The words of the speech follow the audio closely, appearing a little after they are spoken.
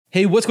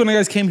Hey, what's going on,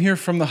 guys? Cam here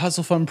from the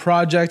Hustle Fund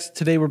Project.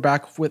 Today we're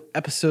back with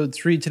episode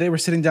 3. Today we're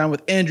sitting down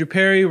with Andrew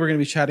Perry. We're going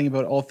to be chatting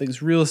about all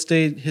things real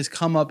estate, his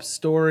come-up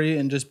story,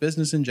 and just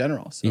business in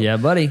general. So, yeah,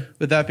 buddy.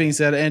 With that being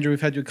said, Andrew, we've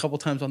had you a couple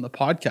times on the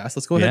podcast.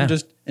 Let's go ahead and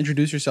just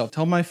introduce yourself.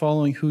 Tell my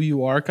following who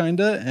you are,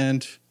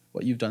 and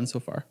what you've done so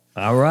far.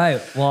 All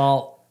right.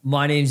 Well,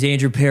 my name's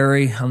Andrew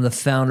Perry. I'm the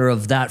founder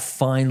of That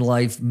Fine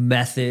Life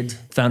Method,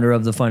 founder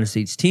of the Fine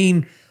Estates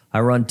team. I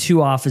run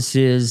 2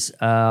 offices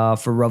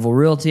for Revel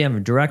Realty. I'm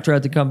a director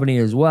at the company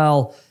as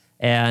well.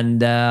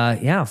 And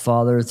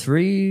father of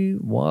 3,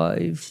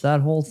 wife,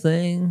 that whole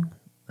thing.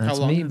 That's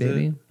me,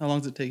 baby. How long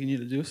has it taken you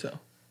to do so,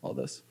 all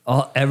this?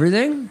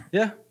 Everything?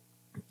 Yeah.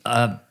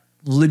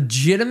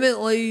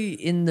 Legitimately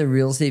in the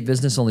real estate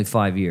business, only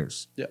 5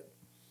 years. Yeah.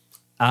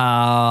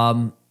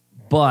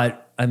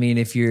 But, I mean,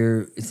 if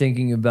you're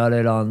thinking about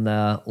it on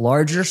the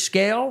larger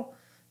scale,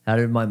 how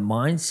did my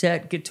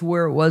mindset get to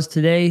where it was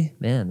today?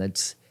 Man,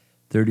 that's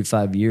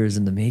 35 years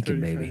in the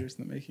making, 35 baby. Years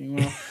in the making.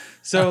 Well,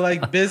 so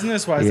like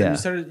business-wise, you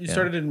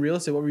started in real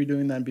estate. What were you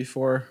doing then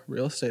before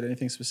real estate?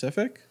 Anything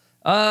specific?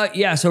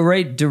 So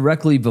right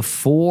directly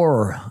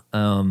before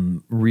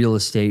real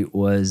estate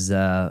was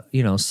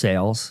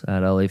sales at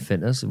LA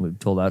Fitness, and we've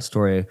told that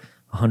story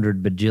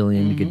 100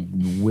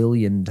 bajillion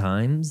willion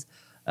times.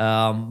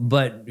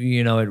 But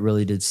it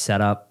really did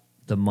set up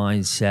the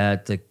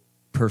mindset, the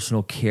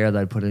personal care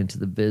that I put into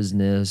the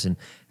business, and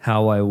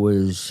how I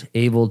was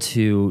able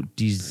to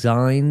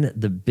design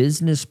the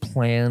business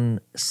plan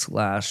 /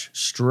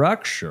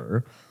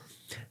 structure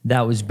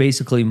that was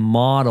basically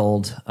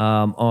modeled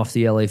off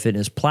the LA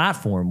Fitness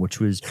platform, which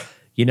was,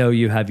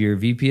 you have your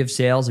VP of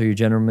sales or your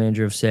general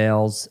manager of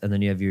sales, and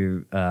then you have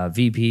your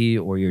VP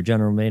or your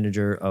general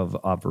manager of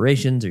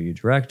operations or your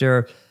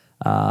director.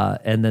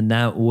 And then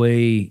that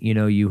way,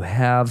 you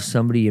have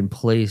somebody in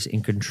place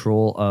in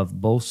control of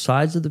both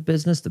sides of the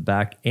business, the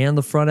back and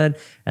the front end.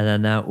 And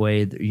then that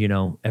way,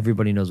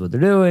 everybody knows what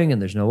they're doing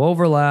and there's no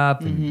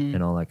overlap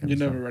and all that kind of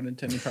stuff. You never run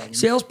into any problems.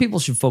 Salespeople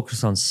should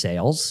focus on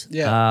sales.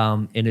 Yeah.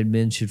 And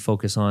admin should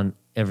focus on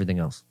everything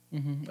else.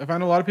 I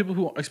find a lot of people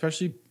who,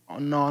 especially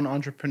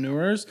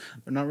non-entrepreneurs,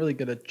 are not really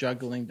good at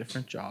juggling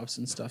different jobs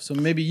and stuff. So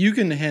maybe you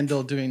can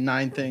handle doing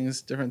 9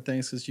 different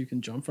things, because you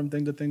can jump from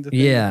thing to thing to thing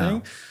to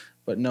thing.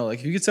 But no,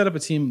 if you could set up a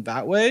team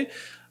that way,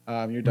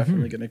 you're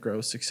definitely going to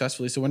grow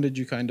successfully. So when did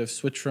you kind of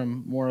switch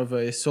from more of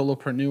a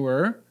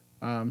solopreneur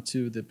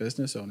to the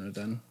business owner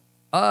then?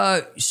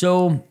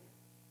 So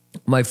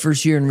my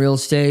first year in real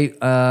estate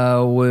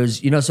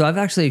was, so I've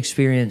actually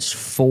experienced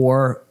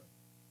 4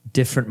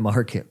 different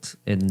markets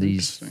in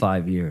these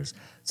 5 years.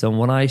 So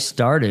when I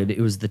started, it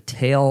was the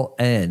tail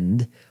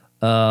end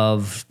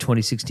of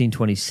 2016,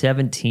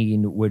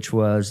 2017, which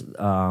was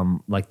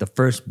like the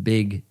first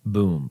big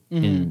boom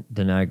in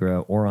the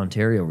Niagara or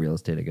Ontario real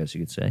estate, I guess you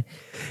could say.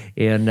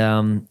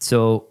 And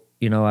so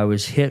I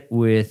was hit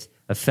with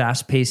a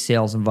fast-paced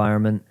sales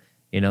environment,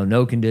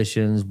 no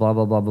conditions, blah,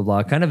 blah, blah, blah,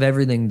 blah, kind of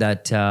everything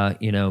that,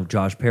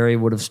 Josh Perry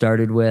would have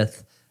started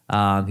with.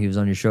 He was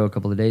on your show a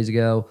couple of days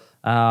ago.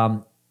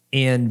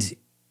 And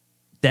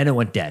then it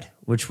went dead,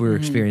 which we're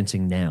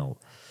experiencing now.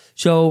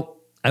 So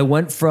I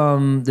went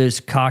from this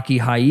cocky,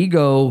 high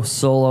ego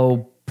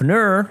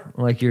solopreneur,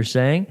 like you're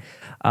saying,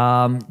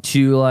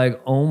 to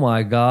like, oh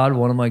my God,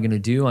 what am I going to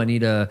do? I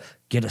need to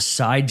get a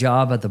side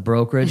job at the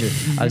brokerage.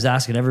 I was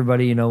asking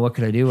everybody, what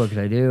could I do? What could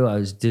I do? I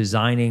was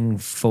designing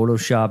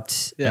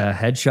photoshopped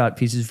headshot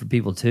pieces for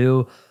people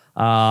too,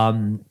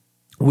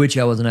 which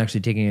I wasn't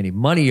actually taking any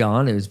money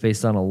on. It was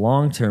based on a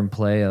long-term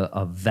play,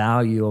 a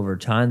value over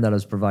time that I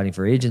was providing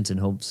for agents in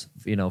hopes,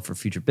 for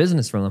future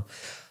business from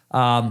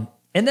them.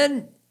 And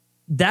then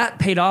that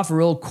paid off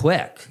real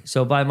quick.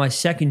 So by my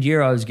second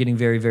year, I was getting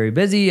very, very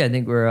busy. I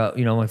think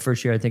my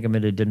first year, I think I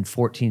did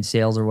 14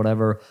 sales or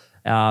whatever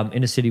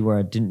in a city where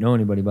I didn't know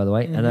anybody, by the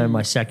way. And then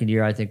my second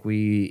year, I think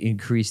we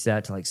increased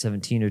that to like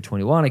 17 or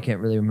 21. I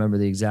can't really remember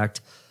the exact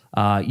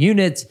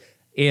units.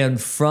 And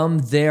from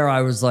there,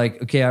 I was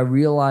like, okay, I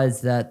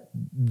realized that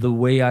the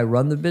way I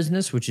run the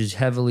business, which is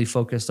heavily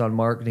focused on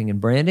marketing and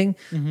branding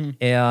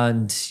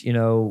and,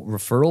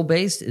 referral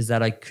based, is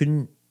that I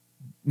couldn't,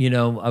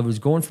 I was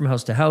going from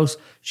house to house,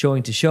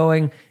 showing to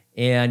showing,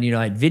 and,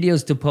 I had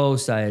videos to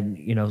post, I had,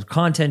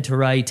 content to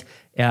write,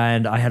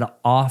 and I had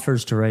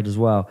offers to write as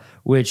well,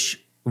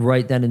 which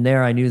right then and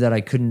there, I knew that I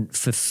couldn't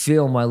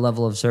fulfill my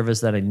level of service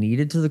that I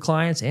needed to the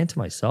clients and to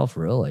myself,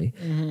 really,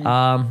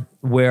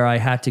 where I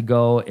had to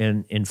go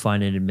and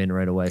find an admin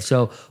right away.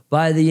 So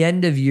by the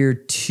end of year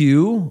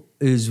 2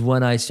 is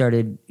when I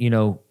started,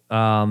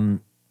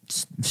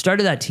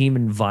 started that team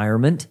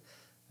environment.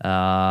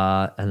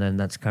 And then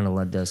that's kind of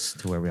led us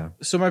to where we are.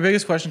 So my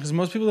biggest question, because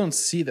most people don't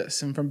see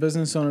this, and from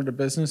business owner to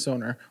business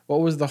owner,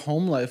 what was the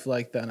home life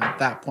like then at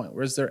that point?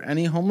 Was there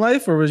any home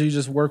life, or was you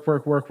just work?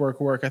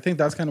 I think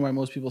that's kind of why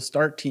most people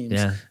start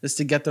teams, is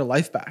to get their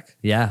life back.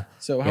 Yeah.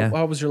 So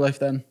how was your life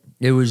then?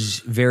 It was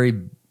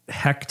very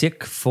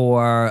hectic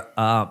for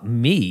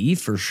me,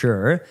 for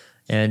sure.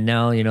 And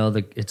now,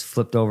 it's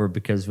flipped over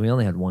because we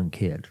only had 1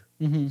 kid.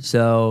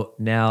 So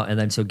now,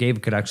 so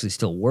Gabe could actually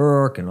still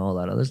work and all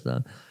that other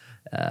stuff.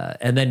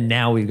 And then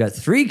now we've got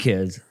 3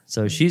 kids.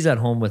 So she's at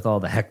home with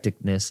all the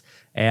hecticness,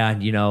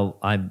 and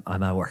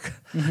I'm at work.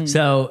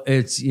 So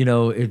it's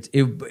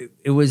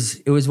it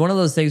was one of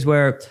those things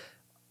where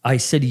I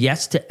said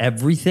yes to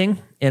everything,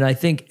 and I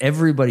think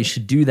everybody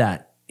should do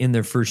that in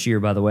their first year.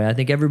 By the way, I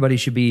think everybody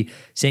should be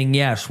saying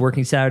yes,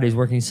 working Saturdays,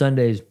 working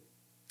Sundays,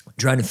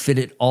 trying to fit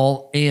it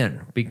all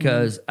in,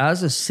 because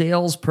as a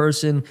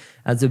salesperson,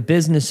 as a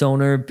business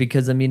owner,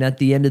 because I mean, at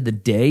the end of the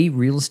day,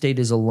 real estate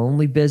is a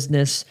lonely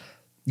business.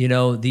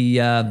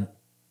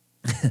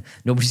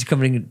 Nobody's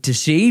coming to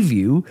save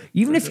you.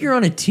 Even if you're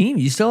on a team,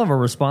 you still have a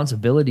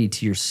responsibility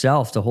to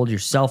yourself to hold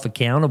yourself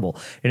accountable.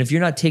 And if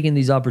you're not taking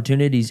these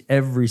opportunities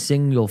every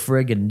single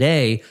friggin'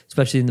 day,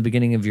 especially in the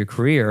beginning of your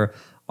career,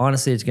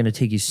 honestly, it's going to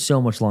take you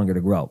so much longer to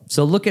grow.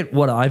 So look at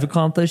what I've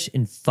accomplished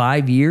in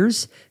 5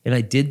 years. And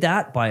I did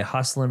that by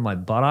hustling my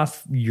butt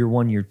off year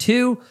 1, year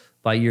 2.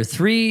 By year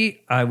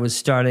 3, I was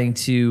starting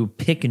to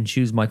pick and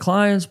choose my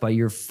clients. By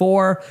year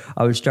 4,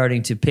 I was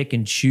starting to pick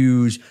and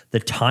choose the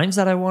times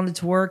that I wanted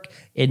to work.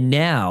 And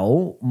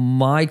now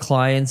my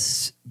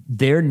clients,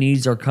 their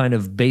needs are kind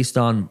of based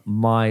on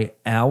my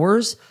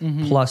hours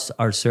plus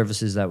our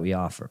services that we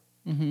offer.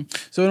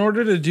 So in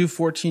order to do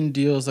 14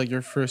 deals like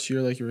your first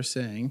year, like you were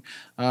saying,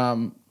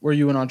 were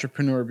you an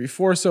entrepreneur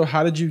before? So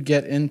how did you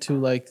get into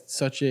like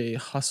such a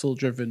hustle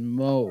driven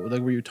mode?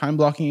 Like, were you time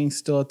blocking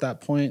still at that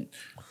point?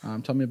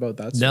 Tell me about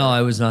that story. No,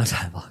 I was not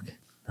time blocking.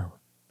 No,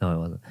 I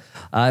wasn't.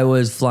 I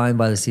was flying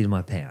by the seat of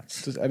my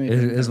pants.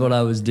 Is what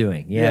I was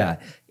doing. Yeah.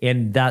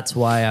 And that's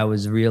why I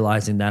was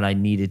realizing that I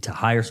needed to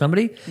hire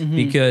somebody,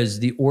 because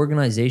the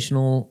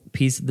organizational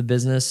piece of the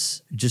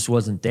business just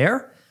wasn't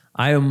there.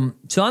 I'm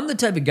the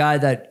type of guy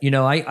that,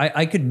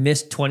 I could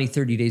miss 20,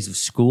 30 days of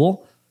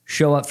school,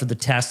 show up for the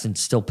test and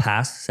still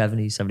pass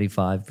 70,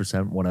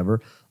 75%,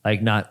 whatever.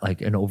 Like, not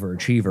like an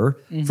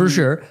overachiever for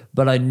sure,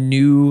 but I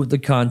knew the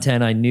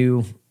content. I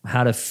knew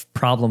how to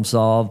problem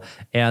solve.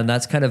 And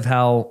that's kind of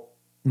how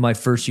my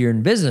first year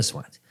in business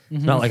went.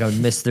 It's not like I would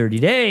miss 30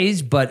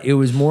 days, but it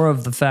was more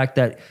of the fact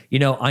that,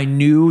 I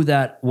knew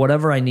that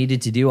whatever I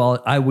needed to do,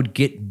 I would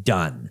get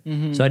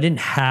done. So I didn't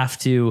have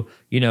to,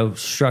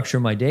 structure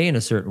my day in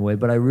a certain way.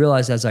 But I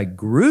realized as I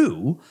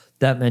grew,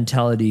 that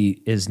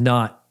mentality is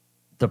not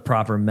the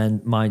proper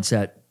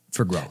mindset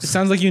for growth. It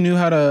sounds like you knew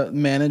how to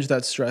manage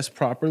that stress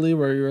properly,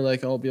 where you were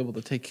like, I'll be able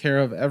to take care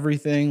of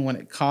everything when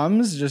it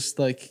comes, just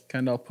like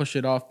kind of push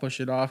it off because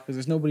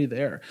there's nobody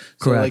there.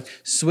 So Correct. Like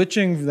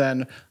switching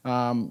then,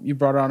 you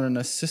brought on an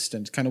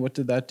assistant. Kind of what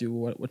did that do?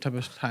 What type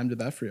of time did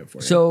that free up for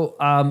you? So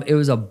it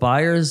was a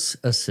buyer's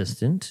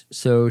assistant.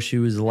 So she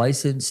was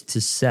licensed to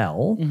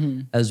sell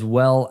as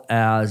well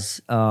as,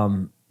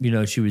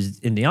 she was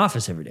in the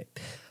office every day.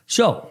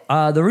 So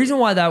the reason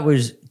why that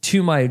was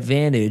to my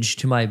advantage,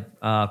 to my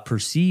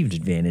perceived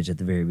advantage at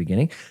the very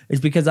beginning, is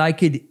because I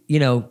could,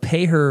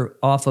 pay her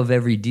off of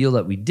every deal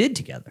that we did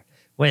together,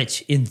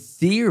 which in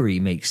theory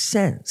makes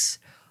sense.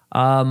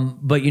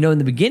 But, in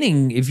the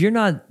beginning, if you're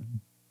not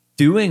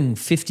doing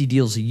 50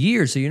 deals a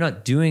year, so you're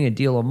not doing a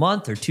deal a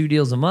month or 2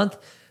 deals a month,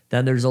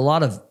 then there's a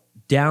lot of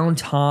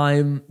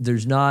downtime.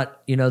 There's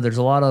not, there's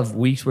a lot of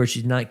weeks where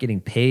she's not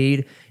getting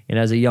paid. And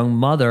as a young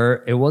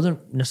mother, it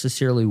wasn't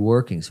necessarily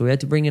working. So we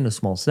had to bring in a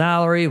small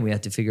salary and we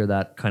had to figure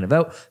that kind of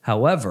out.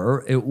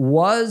 However, it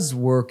was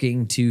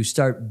working to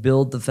start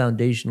build the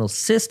foundational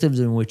systems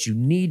in which you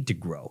need to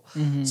grow.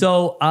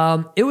 So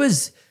it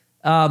was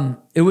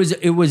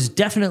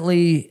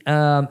definitely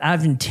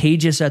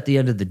advantageous at the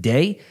end of the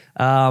day.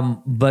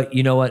 But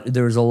you know what?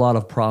 There was a lot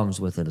of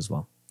problems with it as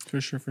well. For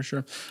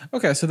sure.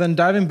 Okay, so then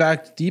diving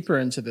back deeper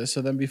into this.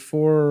 So then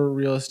before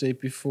real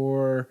estate,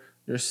 before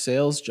your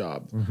sales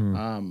job,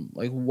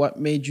 like what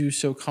made you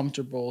so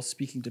comfortable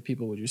speaking to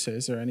people, would you say?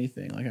 Is there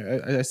anything? Like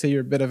I say you're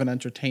a bit of an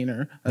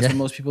entertainer. That's what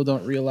most people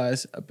don't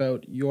realize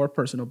about your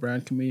personal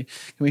brand. Can we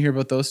hear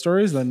about those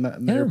stories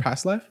and your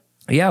past life?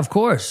 Yeah, of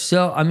course.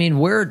 So, I mean,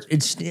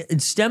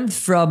 it stemmed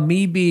from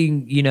me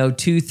being,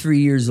 2-3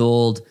 years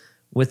old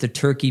with a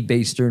turkey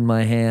baster in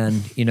my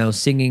hand,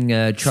 singing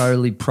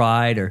Charlie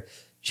Pride or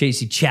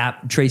Tracy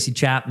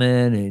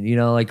Chapman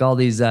and, like all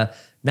these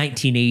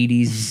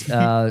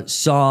 1980s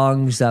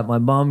songs that my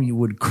mom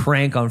would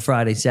crank on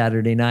Friday,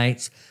 Saturday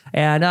nights.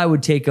 And I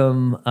would take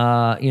them,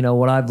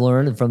 what I've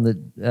learned from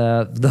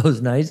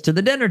those nights to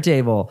the dinner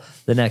table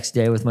the next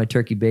day with my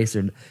turkey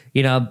baster,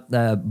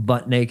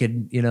 butt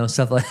naked,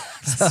 stuff like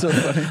that. So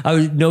funny. I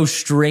was no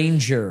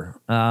stranger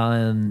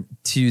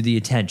to the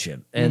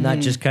attention. And that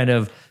just kind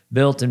of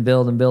built and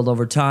build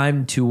over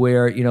time to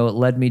where, it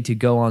led me to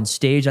go on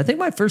stage. I think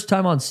my first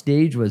time on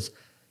stage was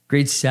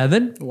grade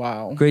 7.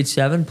 Wow. Grade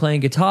 7, playing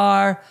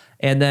guitar.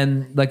 And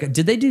then,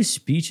 did they do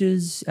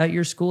speeches at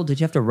your school? Did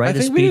you have to write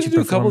a speech? I think we did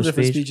do a couple of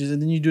different speeches,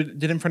 and then you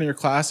did in front of your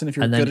class, and if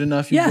you're good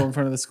enough, you go in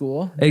front of the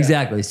school.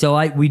 Exactly. Yeah.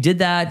 So we did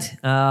that,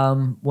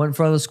 went in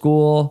front of the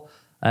school,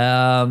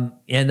 and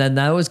then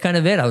that was kind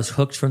of it. I was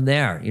hooked from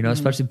there,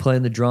 especially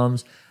playing the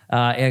drums.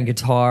 and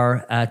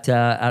guitar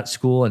at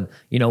school. And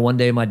one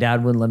day my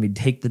dad wouldn't let me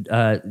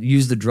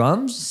use the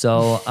drums,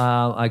 so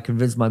I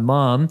convinced my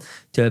mom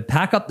to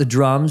pack up the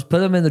drums, put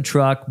them in the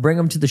truck, bring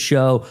them to the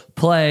show,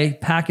 play,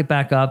 pack it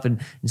back up,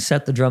 and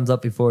set the drums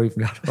up before we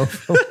even got home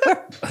from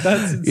work.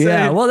 That's insane.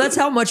 Yeah, well, that's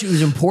how much it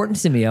was important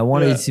to me. I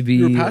wanted to be...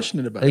 You were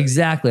passionate about it.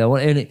 Exactly.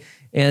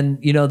 And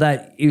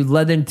that it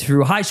led in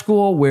through high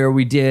school where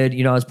we did,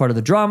 as part of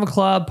the drama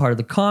club, part of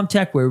the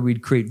Comtech, where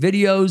we'd create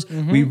videos.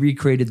 We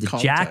recreated the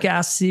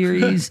Jackass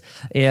series.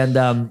 And,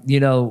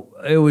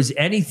 it was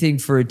anything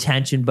for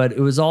attention, but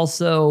it was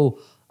also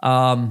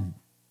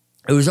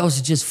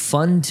just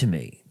fun to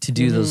me to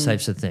do those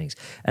types of things.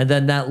 And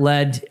then that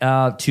led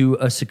to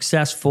a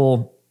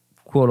successful,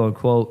 quote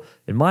unquote,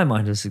 in my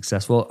mind,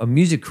 a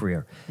music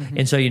career.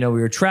 And so, we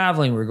were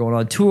traveling, we were going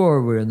on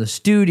tour, we were in the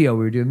studio,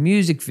 we were doing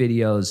music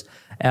videos.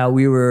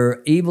 We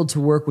were able to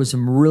work with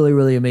some really,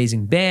 really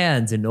amazing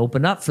bands and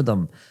open up for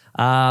them.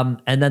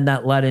 And then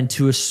that led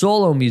into a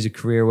solo music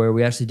career where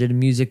we actually did a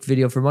music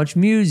video for Much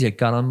Music,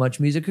 got on Much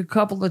Music a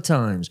couple of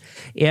times.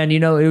 And,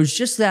 it was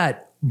just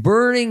that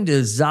burning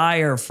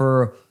desire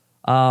for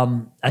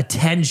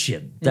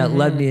attention that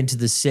led me into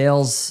the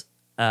sales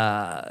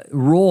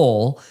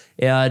role.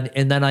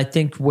 And then I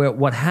think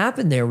what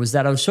happened there was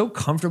that I was so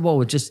comfortable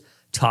with just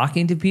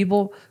talking to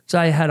people because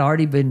I had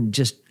already been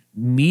just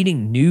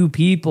meeting new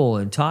people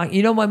and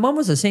talking. My mom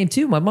was the same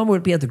too. My mom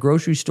would be at the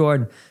grocery store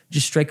and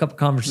just strike up a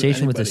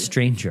conversation with a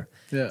stranger.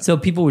 Yeah. So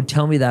people would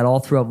tell me that all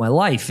throughout my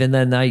life. And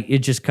then it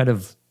just kind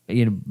of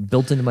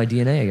built into my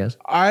DNA, I guess.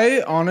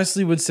 I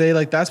honestly would say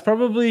that's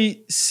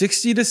probably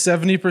 60 to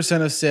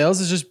 70% of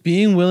sales is just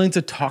being willing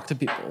to talk to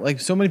people.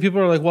 Like so many people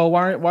are like, well,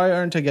 why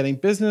aren't I getting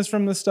business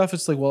from this stuff?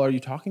 It's like, well, are you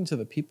talking to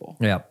the people?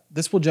 Yeah.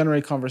 This will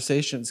generate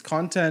conversations.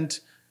 Content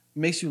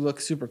makes you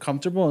look super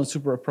comfortable and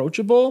super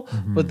approachable.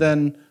 But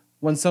then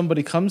when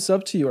somebody comes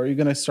up to you, are you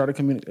going to start a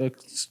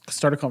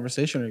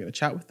conversation or are you going to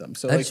chat with them?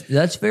 So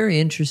that's very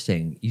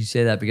interesting. You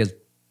say that because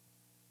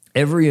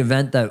every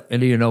event that,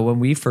 when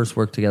we first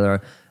worked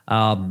together,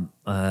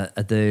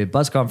 at the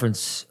bus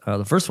conference,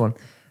 the first one,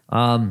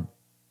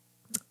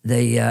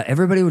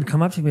 everybody would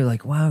come up to me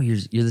like, "Wow,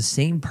 you're the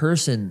same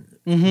person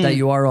that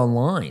you are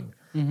online."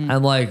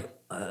 I'm like,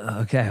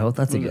 "Okay, I hope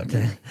that's a good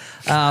thing."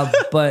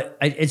 But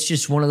it's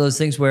just one of those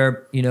things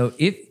where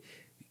if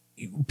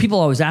people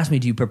always ask me,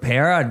 "Do you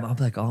prepare?" I'm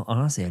like, "Oh,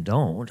 honestly, I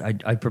don't.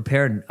 I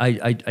prepare. And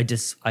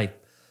I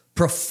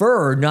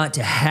prefer not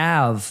to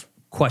have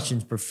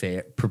questions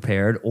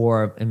prepared,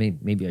 or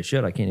maybe I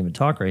should. I can't even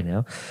talk right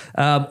now,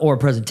 or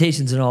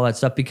presentations and all that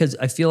stuff, because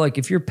I feel like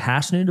if you're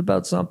passionate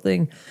about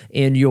something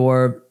and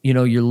you're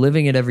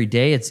living it every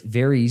day, it's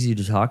very easy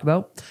to talk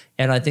about.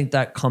 And I think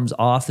that comes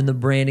off in the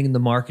branding and the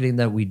marketing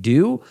that we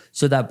do,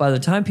 so that by the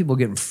time people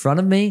get in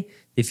front of me,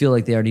 they feel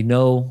like they already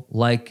know,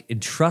 like,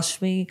 and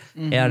trust me,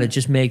 and it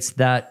just makes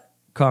that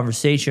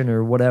conversation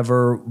or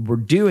whatever we're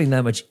doing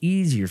that much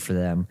easier for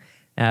them,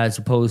 as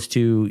opposed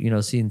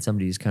to, seeing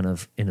somebody who's kind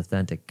of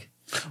inauthentic.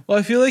 Well,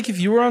 I feel like if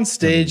you were on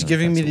stage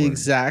giving me the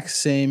exact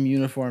same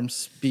uniform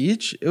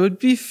speech, it would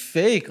be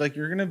fake. Like,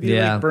 you're going to be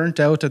burnt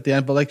out at the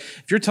end. But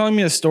if you're telling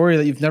me a story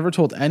that you've never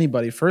told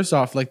anybody, first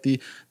off, the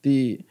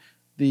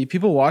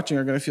people watching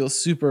are going to feel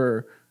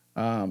super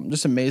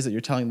just amazed that you're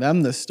telling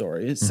them this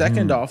story.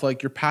 Second off,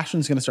 your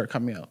passion's going to start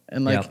coming out.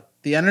 And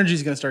the energy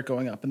is going to start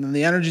going up, and then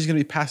the energy is going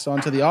to be passed on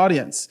to the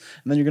audience,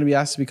 and then you're going to be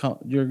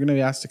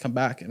asked to come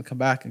back and come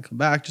back and come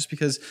back, just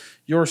because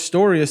your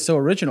story is so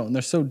original and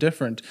they're so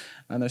different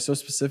and they're so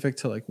specific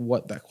to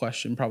what that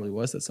question probably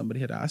was that somebody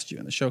had asked you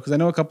in the show. Because I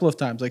know a couple of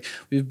times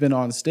we've been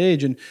on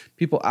stage and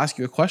people ask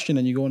you a question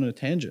and you go on a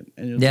tangent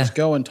and you'll just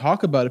go and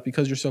talk about it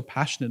because you're so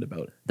passionate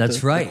about it.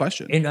 That's right. The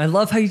question. And I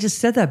love how you just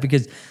said that,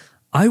 because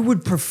I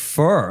would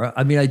prefer,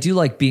 I do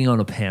like being on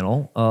a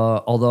panel,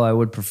 although I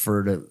would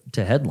prefer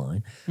to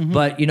headline.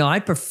 But, I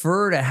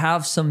prefer to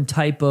have some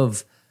type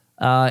of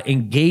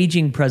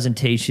engaging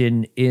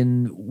presentation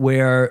in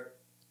where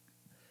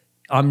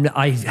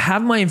I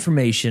have my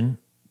information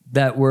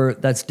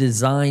that's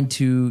designed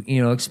to,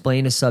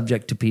 explain a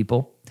subject to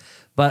people.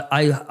 But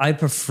I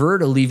prefer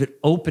to leave it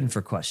open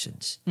for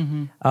questions.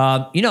 And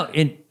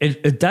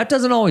that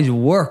doesn't always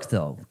work,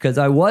 though, because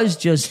I was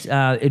just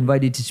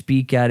invited to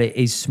speak at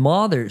a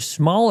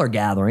smaller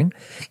gathering.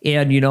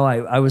 And,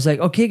 I was like,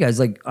 okay, guys,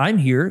 I'm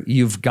here.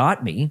 You've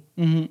got me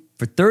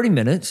for 30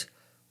 minutes.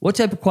 What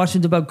type of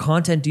questions about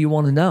content do you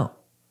want to know?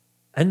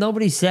 And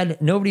nobody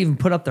even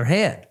put up their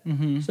hand.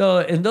 So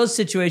in those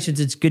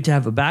situations, it's good to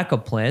have a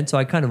backup plan. So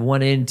I kind of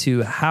went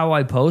into how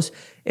I post.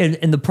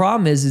 And the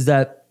problem is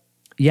that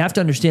you have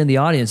to understand the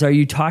audience. Are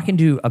you talking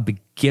to a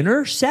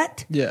beginner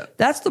set? Yeah.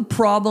 That's the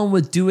problem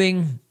with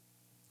being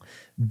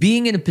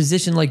in a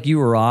position like you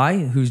or I,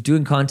 who's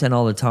doing content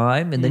all the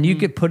time, and then you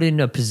get put in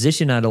a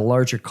position at a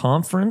larger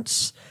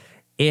conference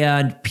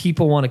and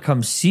people want to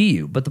come see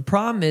you. But the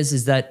problem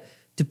is that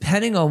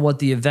depending on what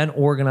the event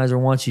organizer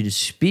wants you to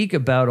speak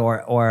about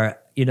or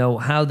you know,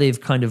 how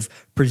they've kind of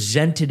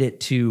presented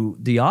it to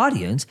the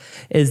audience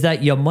is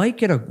that you might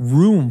get a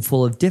room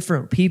full of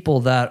different people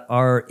that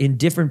are in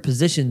different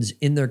positions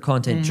in their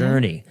content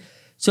journey.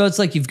 So it's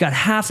like you've got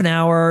half an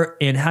hour,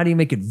 and how do you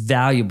make it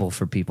valuable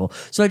for people?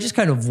 So I just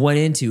kind of went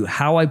into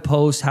how I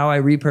post, how I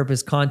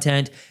repurpose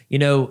content, you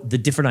know, the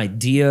different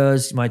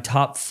ideas, my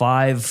top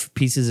 5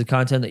 pieces of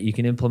content that you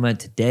can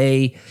implement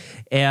today.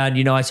 And,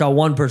 you know, I saw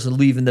one person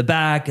leave in the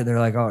back, and they're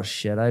like, oh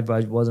shit, I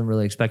wasn't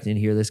really expecting to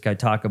hear this guy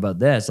talk about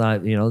this.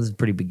 You know, this is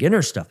pretty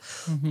beginner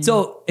stuff.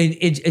 So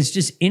it's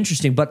just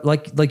interesting. But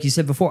like you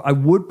said before, I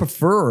would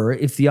prefer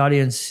if the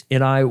audience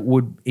and I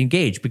would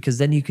engage, because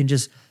then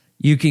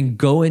you can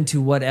go into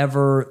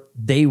whatever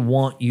they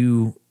want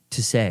you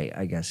to say,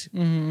 I guess.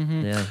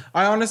 Yeah.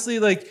 I honestly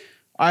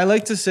I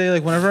like to say,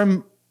 like, whenever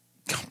I'm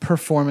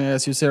performing,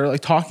 as you say, or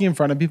like talking in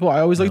front of people,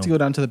 I always like to go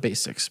down to the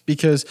basics,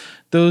 because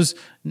those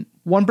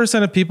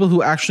 1% of people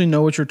who actually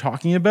know what you're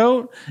talking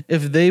about,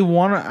 if they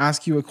want to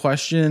ask you a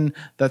question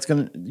that's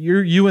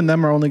you and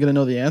them are only going to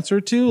know the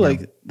answer to,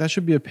 like, that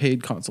should be a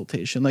paid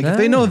consultation. Like, if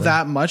they know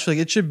that much, like,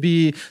 it should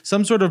be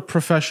some sort of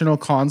professional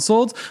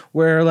consult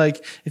where,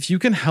 like, if you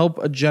can help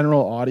a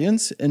general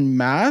audience in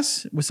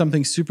mass with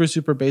something super,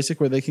 super basic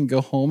where they can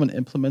go home and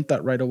implement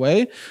that right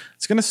away,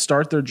 it's going to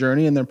start their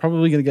journey, and they're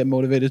probably going to get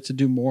motivated to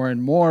do more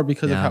and more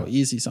because of how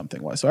easy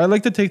something was. So I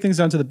like to take things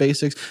down to the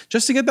basics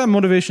just to get that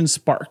motivation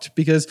sparked,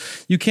 because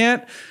you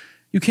can't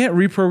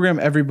reprogram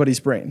everybody's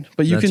brain,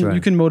 but you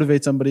can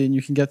motivate somebody, and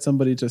you can get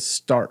somebody to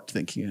start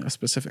thinking in a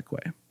specific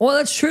way. Well,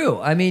 that's true.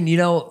 I mean, you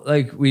know,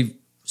 like, we've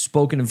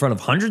spoken in front of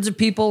hundreds of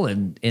people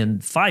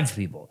and 5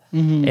 people.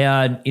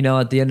 And, you know,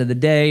 at the end of the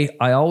day,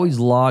 I always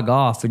log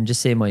off and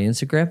just say my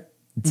Instagram.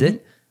 That's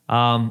it.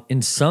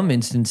 In some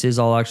instances,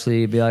 I'll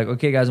actually be like,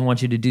 okay, guys, I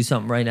want you to do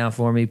something right now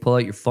for me. Pull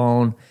out your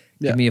phone,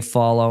 give me a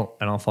follow,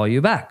 and I'll follow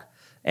you back.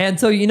 And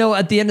so, you know,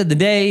 at the end of the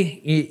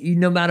day,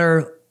 no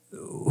matter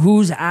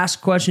who's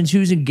asked questions,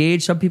 who's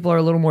engaged, some people are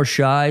a little more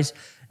shy.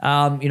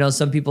 You know,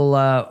 some people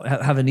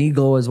have an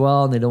ego as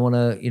well, and they don't want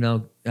to, you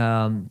know,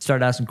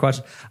 start asking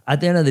questions.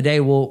 At the end of the day,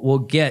 we'll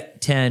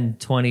get 10,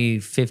 20,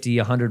 50,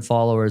 100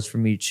 followers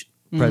from each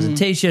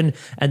presentation,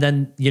 and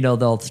then, you know,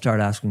 they'll start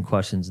asking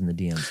questions in the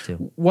DMs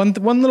too. One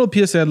little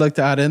PSA I'd like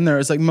to add in there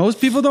is, like, most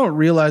people don't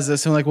realize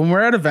this, and like, when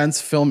we're at events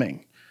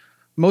filming,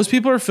 most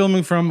people are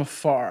filming from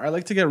afar. I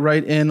like to get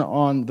right in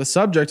on the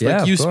subject,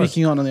 like you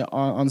speaking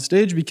on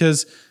stage,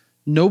 because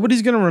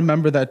nobody's going to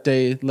remember that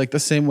day like the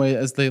same way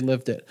as they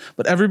lived it,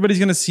 but everybody's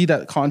going to see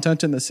that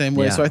content in the same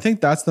way. So I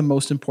think that's the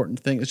most important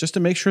thing, is just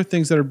to make sure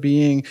things that are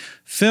being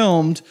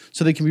filmed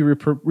so they can be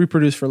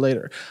reproduced for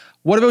later.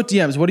 What about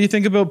DMs? What do you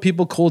think about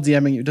people cold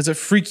DMing you? Does it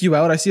freak you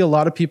out? I see a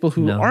lot of people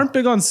who aren't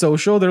big on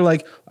social. They're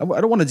like, I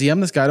don't want to DM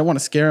this guy. I don't want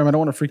to scare him. I don't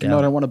want to freak him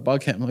out. I want to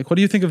bug him. Like, what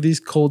do you think of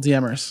these cold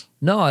DMers?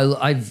 No,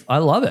 I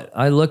love it.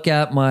 I look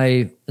at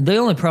the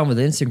only problem with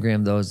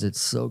Instagram, though, is it's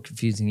so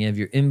confusing. You have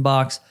your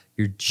inbox,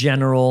 your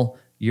general,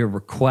 your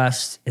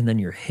request, and then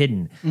your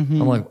hidden.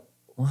 I'm like,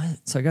 what?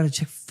 So I got to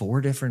check 4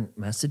 different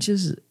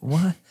messages?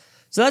 What?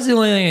 So that's the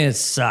only thing that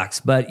sucks.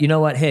 But you know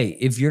what? Hey,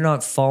 if you're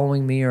not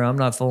following me or I'm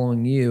not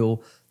following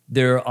you,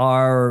 there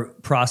are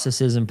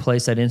processes in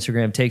place that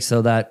Instagram takes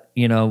so that,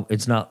 you know,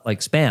 it's not like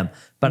spam.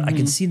 But I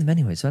can see them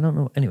anyway, so I don't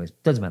know. Anyways,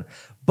 doesn't matter.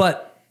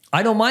 But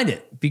I don't mind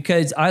it,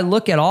 because I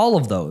look at all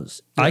of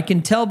those. I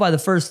can tell by the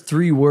first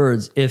 3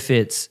 words if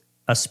it's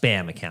a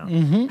spam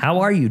account. How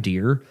are you,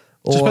 dear?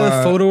 Just by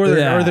the photo or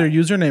their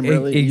username,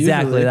 really.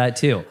 Exactly, usually. that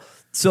too.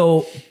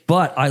 So,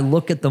 but I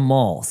look at them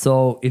all.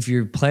 So if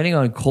you're planning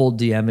on cold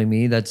DMing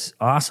me, that's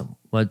awesome.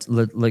 I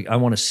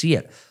want to see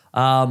it.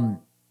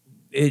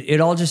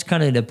 It all just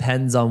kind of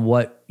depends on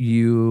what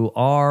you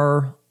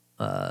are,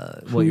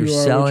 what you're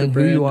selling,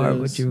 who you are,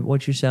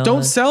 what you're selling.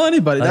 Don't sell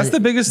anybody. That's the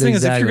biggest thing.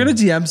 Is if you're going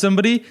to DM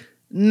somebody,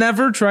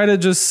 never try to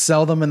just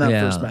sell them in that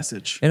first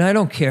message. And I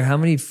don't care how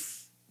many.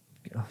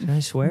 Can I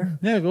swear?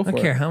 Yeah, go for it. I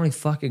don't care how many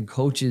fucking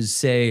coaches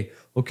say,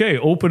 okay,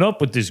 open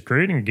up with this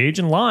great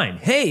engaging line.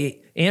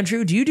 Hey,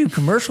 Andrew, do you do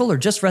commercial or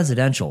just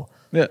residential?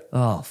 Yeah.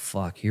 Oh,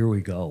 fuck. Here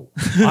we go.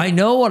 I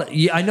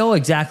know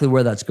exactly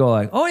where that's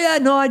going. Oh, yeah.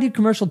 No, I do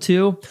commercial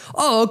too.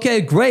 Oh, okay.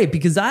 Great.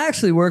 Because I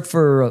actually work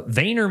for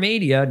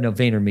VaynerMedia. No,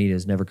 VaynerMedia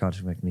has never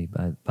contacted me,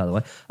 by the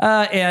way.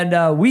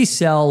 And we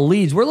sell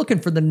leads. We're looking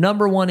for the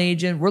number 1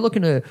 agent. We're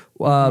looking to,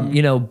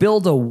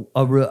 build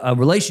a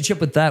relationship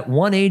with that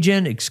one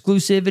agent,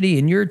 exclusivity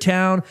in your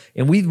town.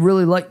 And we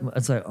really like,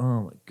 it's like,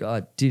 oh my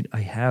God, dude, I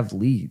have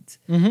leads.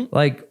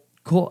 Like,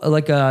 cool.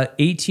 Like a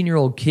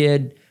 18-year-old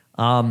kid,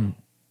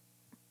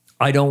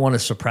 I don't want to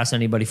suppress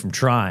anybody from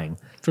trying.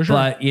 For sure.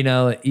 But, you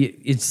know,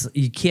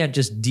 you can't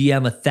just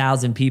DM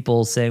 1,000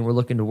 people saying we're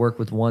looking to work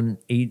with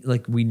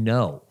like we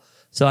know.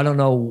 So I don't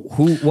know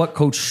what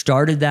coach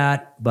started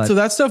that, but so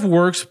that stuff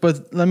works.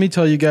 But let me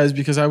tell you guys,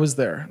 because I was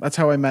there. That's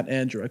how I met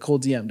Andrew. I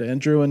cold DM'd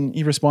Andrew, and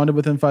he responded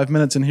within 5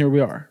 minutes, and here we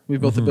are. We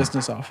built a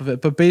business off of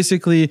it. But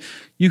basically,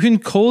 you can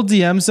cold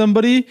DM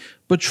somebody,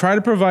 but try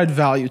to provide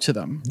value to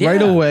them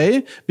right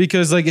away.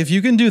 Because like if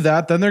you can do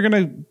that, then they're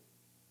gonna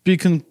be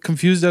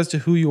confused as to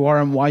who you are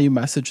and why you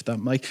message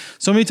them. Like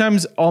so many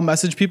times I'll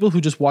message people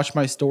who just watch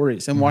my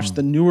stories and watch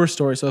the newer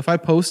stories. So if I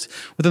post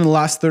within the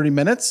last 30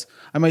 minutes,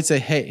 I might say,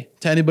 hey,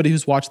 to anybody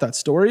who's watched that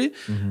story.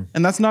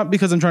 And that's not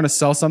because I'm trying to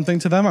sell something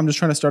to them. I'm just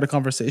trying to start a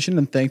conversation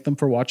and thank them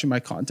for watching my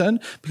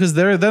content, because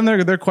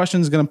their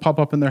question is going to pop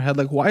up in their head.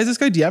 Like, why is this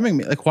guy DMing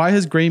me? Like, why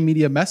has Gray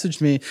Media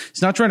messaged me?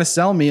 He's not trying to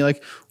sell me.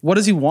 Like, what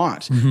does he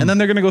want? And then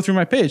they're going to go through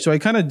my page. So I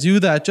kind of do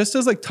that just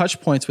as like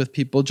touch points with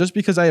people, just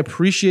because I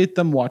appreciate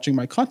them watching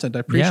my content. I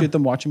appreciate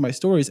them watching my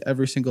stories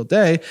every single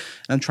day. And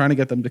I'm trying to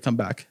get them to come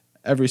back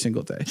every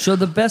single day. So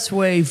the best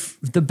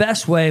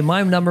way,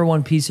 my number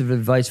one piece of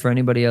advice for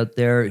anybody out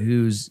there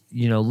who's,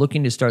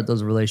 looking to start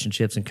those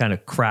relationships and kind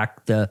of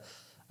crack the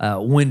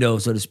window,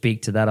 so to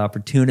speak, to that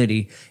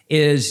opportunity,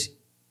 is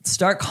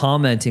start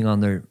commenting on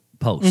their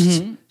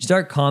posts.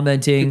 Start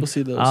commenting. People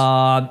see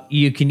those.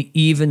 You can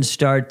even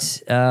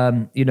start,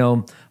 I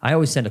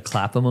always send a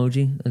clap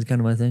emoji. That's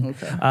kind of my thing.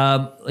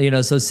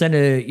 Okay. So send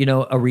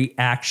a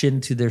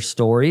reaction to their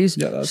stories.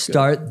 Yeah, that's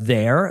start good.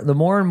 there. The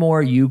more and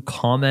more you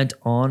comment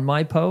on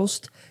my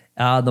post,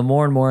 the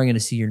more and more I'm going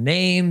to see your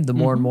name, the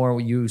more and more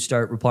you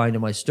start replying to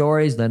my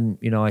stories, then,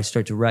 I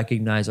start to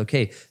recognize,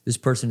 okay, this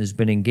person has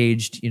been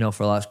engaged,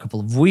 for the last couple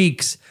of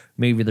weeks.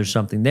 Maybe there's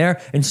something there.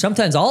 And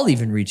sometimes I'll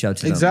even reach out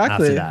to them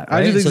after that.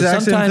 Right? I do the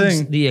exact same sometimes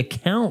thing. the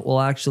account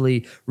will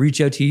actually reach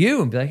out to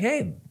you and be like,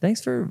 hey,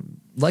 thanks for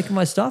liking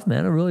my stuff,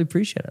 man. I really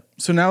appreciate it.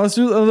 So now let's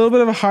do a little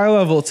bit of a high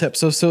level tip.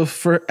 So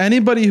for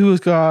anybody who's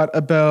got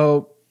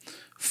about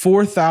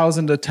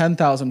 4,000 to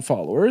 10,000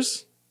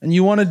 followers and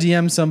you want to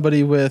DM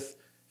somebody with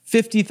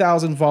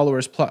 50,000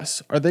 followers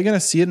plus, are they going to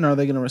see it and are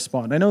they going to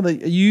respond? I know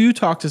that you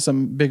talk to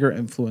some bigger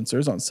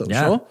influencers on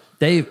social.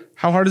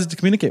 How hard is it to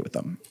communicate with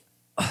them?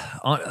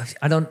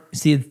 I don't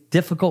see it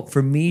difficult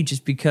for me,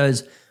 just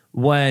because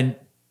when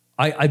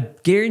I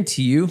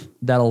guarantee you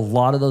that a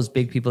lot of those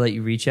big people that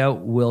you reach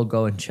out will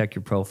go and check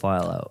your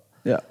profile out.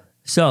 Yeah.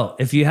 So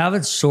if you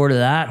haven't sorted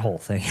that whole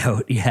thing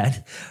out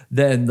yet,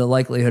 then the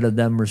likelihood of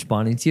them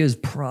responding to you is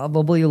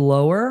probably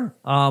lower.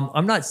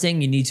 I'm not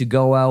saying you need to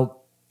go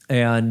out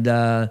and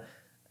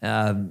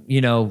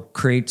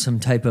create some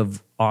type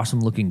of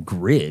awesome looking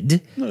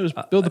grid. No, just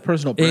build a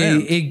personal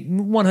brand.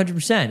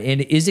 100%.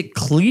 And is it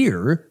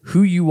clear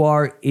who you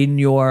are in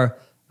your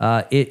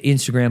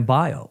Instagram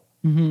bio?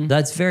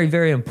 That's very,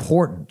 very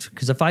important.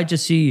 Because if I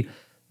just see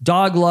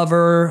dog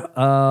lover,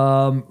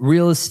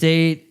 real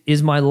estate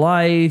is my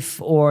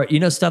life, or,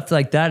 stuff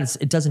like that,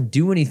 it doesn't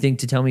do anything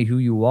to tell me who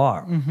you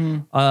are.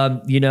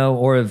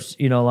 Or if,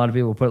 a lot of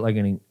people put like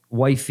a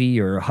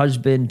wifey or a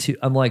husband to,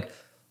 I'm like,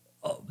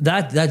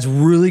 that's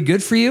really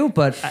good for you,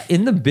 but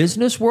in the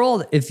business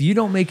world, if you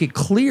don't make it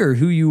clear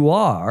who you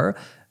are,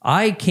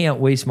 I can't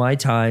waste my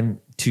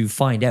time to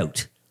find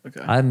out.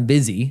 Okay. I'm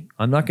busy.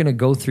 I'm not going to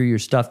go through your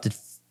stuff to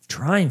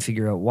try and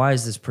figure out, why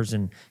is this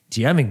person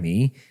DMing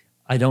me?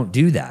 I don't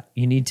do that.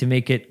 You need to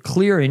make it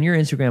clear in your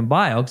Instagram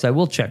bio, because I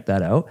will check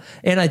that out.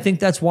 And I think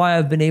that's why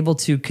I've been able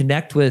to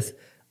connect with,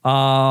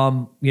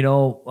 now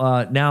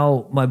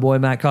my boy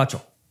Matt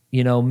Kotchel.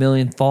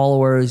 Million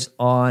followers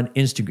on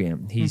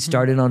Instagram. He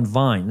started on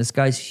Vine. This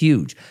guy's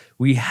huge.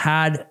 We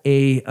had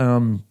a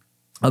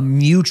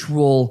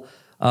mutual,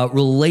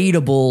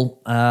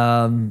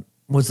 relatable,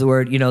 what's the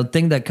word?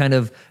 Thing that kind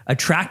of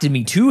attracted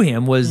me to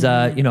him was,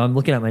 I'm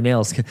looking at my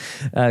nails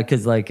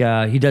because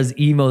he does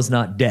Emo's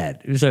Not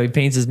Dead. So he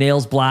paints his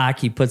nails black.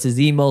 He puts his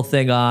emo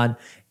thing on.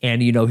 And,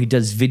 he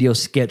does video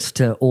skits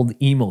to old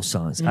emo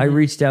songs. I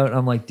reached out and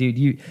I'm like, dude,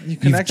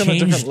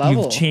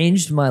 you've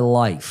changed my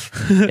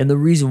life. And the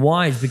reason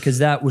why is because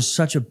that was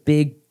such a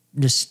big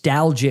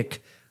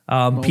nostalgic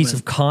piece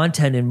of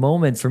content and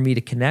moment for me to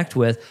connect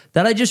with,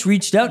 that I just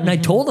reached out and I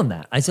told him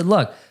that. I said,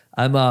 look,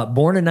 I'm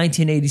born in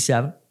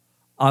 1987.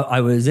 I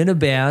was in a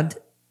band.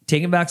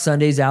 Taking Back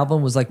Sunday's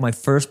album was like my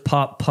first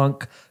pop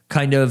punk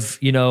kind of,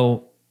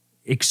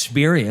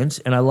 experience.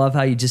 And I love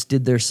how you just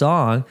did their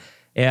song.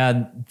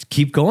 And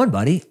keep going,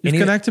 buddy. You've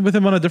connected with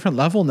him on a different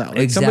level now.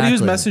 Like somebody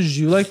who's messaged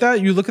you like that,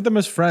 you look at them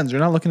as friends.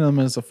 You're not looking at them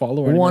as a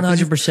follower.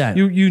 100%.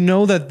 You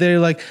know that they're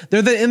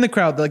in the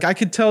crowd. Like, I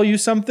could tell you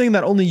something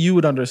that only you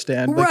would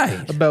understand,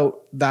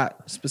 about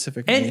that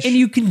specific niche. And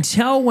you can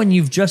tell when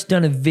you've just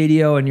done a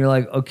video and you're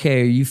like,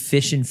 okay, are you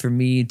fishing for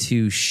me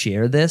to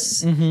share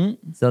this?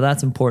 So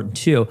that's important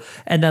too.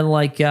 And then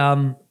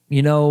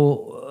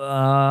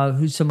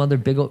who's some other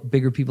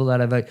bigger people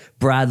that I've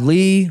Brad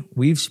Lee,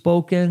 we've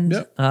spoken.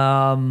 Yep.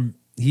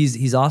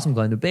 He's awesome.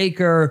 Glenda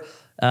Baker.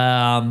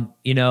 It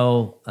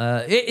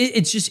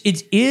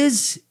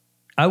is,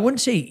 I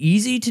wouldn't say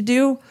easy to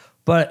do,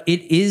 but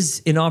it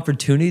is an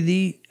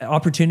opportunity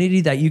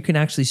that you can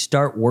actually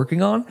start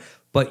working on.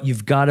 But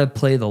you've got to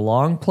play the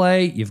long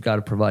play. You've got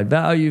to provide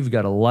value. You've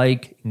got to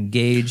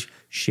engage,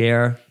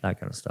 share,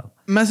 that kind of stuff.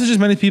 Message as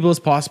many people as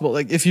possible.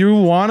 Like, if you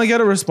want to get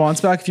a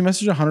response back, if you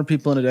message 100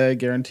 people in a day, I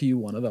guarantee you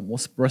one of them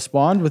will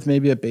respond with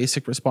maybe a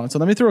basic response. So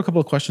let me throw a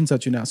couple of questions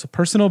at you now. So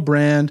personal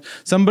brand,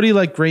 somebody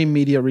like Gray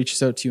Media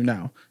reaches out to you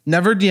now,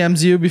 never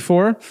DMs you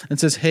before and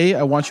says, hey,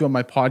 I want you on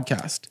my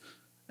podcast.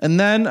 And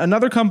then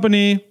another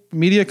company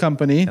media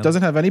company,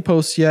 doesn't have any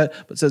posts yet,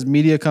 but says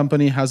media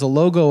company, has a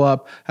logo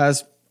up,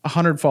 has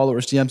 100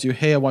 followers, DMs you,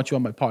 hey, I want you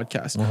on my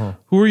podcast.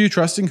 Who are you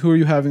trusting? Who are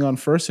you having on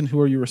first? And who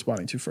are you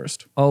responding to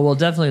first? Oh, well,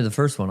 definitely the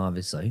first one,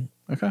 obviously.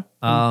 Okay.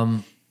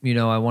 You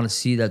know, I want to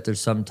see that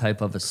there's some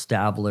type of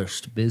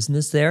established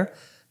business there.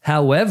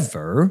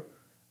 However,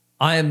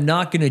 I am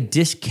not going to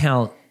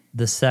discount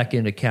the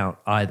second account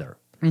either.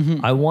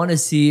 I want to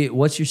see,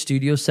 what's your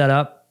studio set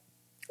up?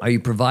 Are you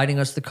providing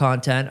us the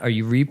content? Are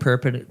you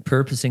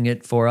repurposing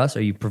it for us?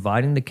 Are you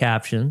providing the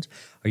captions?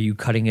 Are you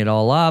cutting it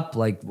all up?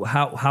 Like,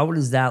 how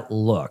does that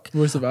look?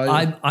 Where's the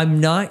value? I'm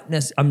not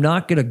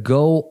going to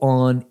go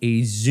on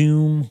a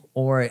Zoom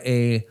or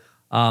a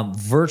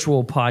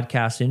virtual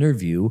podcast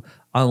interview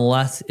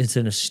unless it's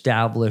an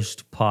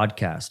established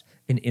podcast,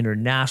 an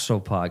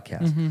international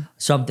podcast,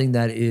 something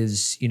that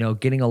is, you know,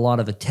 getting a lot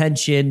of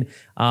attention.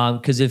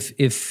 Because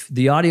if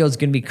the audio is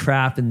going to be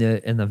crap and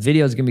the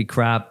video is going to be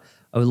crap,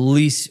 at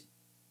least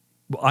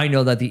I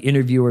know that the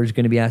interviewer is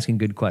going to be asking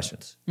good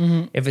questions.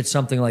 If it's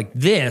something like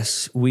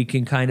this, we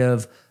can kind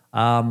of,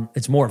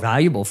 it's more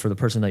valuable for the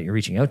person that you're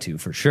reaching out to,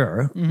 for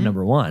sure,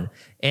 number one.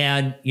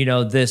 And, you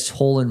know, this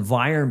whole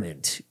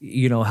environment,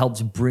 you know,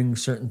 helps bring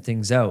certain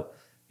things out,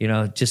 you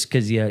know, just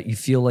because you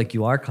feel like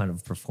you are kind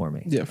of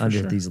performing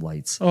under these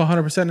lights. Oh,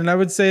 100%. And I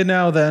would say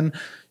now then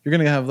you're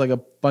going to have like a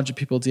bunch of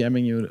people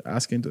DMing you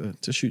asking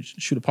to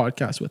shoot a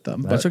podcast with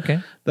them. That's okay.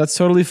 That's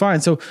totally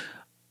fine. So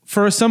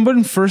for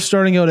someone first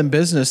starting out in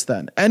business,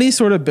 then any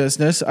sort of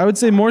business, I would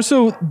say more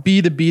so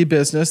B2B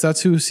business.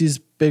 That's who sees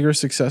bigger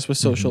success with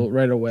social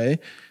right away.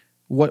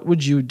 What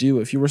would you do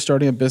if you were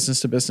starting a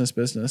business to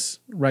business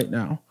right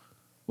now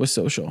with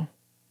social?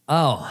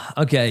 Oh,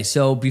 okay.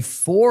 So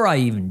before I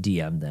even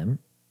DM them,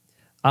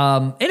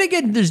 and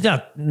again, there's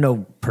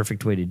no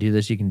perfect way to do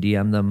this. You can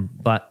DM them,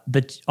 but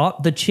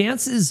the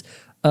chances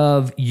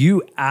of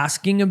you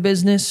asking a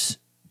business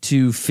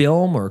to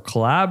film or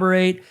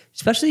collaborate,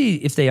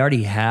 especially if they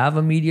already have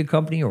a media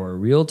company or a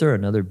realtor,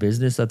 another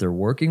business that they're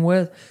working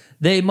with,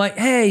 they might,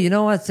 hey, you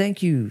know what?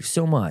 Thank you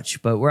so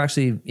much. But we're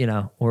actually, you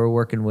know, we're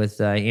working with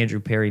Andrew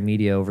Perry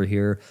Media over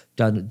here.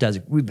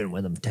 We've been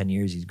with him 10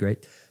 years. He's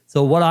great.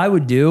 So what I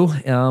would do,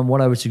 what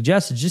I would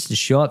suggest is just to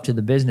show up to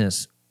the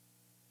business,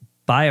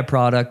 buy a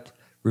product,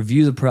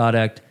 review the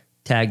product,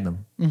 tag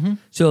them.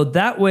 So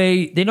that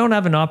way they don't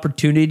have an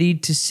opportunity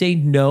to say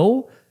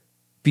no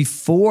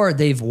before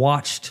they've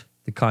watched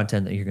the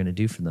content that you're going to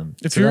do for them.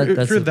 If you're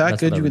that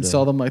good, you can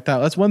sell them like that.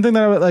 That's one thing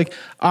that I would like.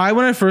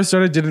 When I first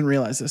started, didn't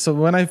realize this. So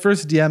when I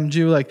first DM'd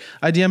you, like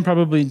I DM'd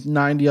probably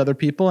 90 other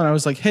people and I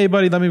was like, hey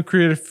buddy, let me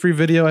create a free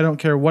video. I don't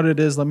care what it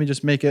is. Let me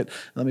just make it.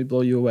 Let me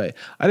blow you away.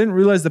 I didn't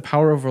realize the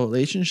power of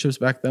relationships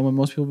back then when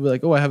most people would be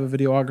like, oh, I have a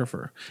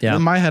videographer. Yeah. And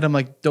in my head, I'm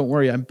like, don't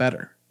worry, I'm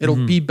better. It'll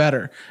be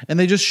better. And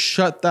they just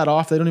shut that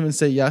off. They don't even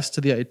say yes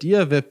to the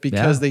idea of it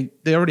because they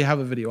already have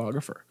a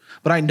videographer.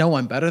 But I know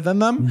I'm better than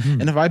them.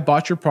 And if I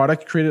bought your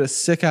product, created a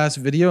sick ass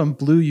video and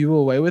blew you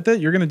away with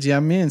it, you're going to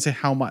DM me and say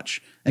how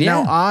much. And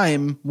now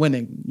I'm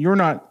winning. You're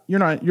not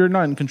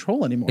in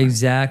control anymore.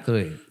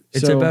 Exactly.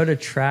 It's about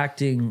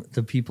attracting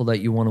the people that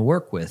you want to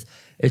work with.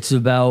 It's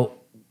about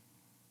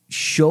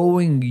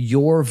showing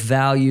your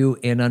value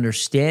and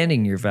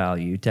understanding your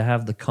value to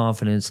have the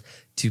confidence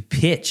to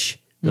pitch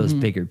those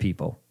bigger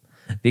people.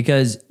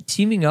 Because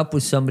teaming up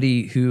with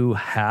somebody who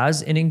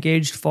has an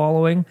engaged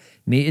following,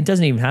 it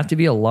doesn't even have to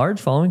be a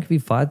large following. It could be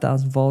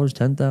 5,000 followers,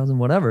 10,000,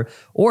 whatever.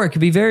 Or it could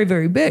be very,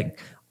 very big.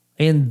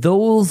 And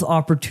those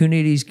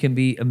opportunities can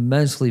be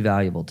immensely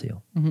valuable to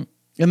you.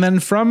 And then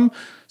so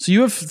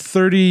you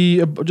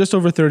have just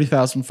over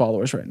 30,000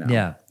 followers right now.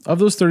 Yeah. Of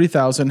those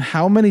 30,000,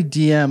 how many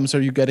DMs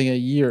are you getting a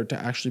year to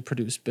actually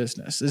produce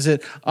business? Is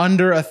it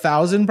under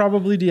 1,000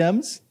 probably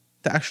DMs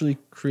to actually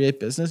create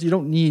business? You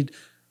don't need...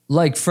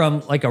 Like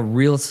from like a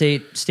real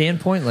estate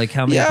standpoint, like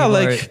how many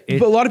people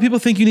but a lot of people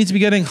think you need to be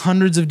getting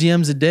hundreds of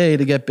DMs a day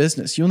to get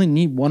business. You only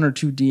need 1 or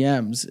 2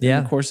 DMs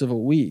in the course of a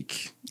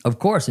week. Of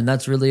course. And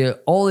that's really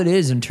all it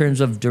is in terms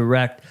of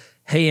direct,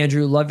 hey,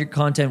 Andrew, love your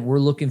content. We're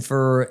looking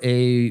for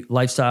a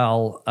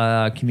lifestyle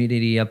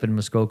community up in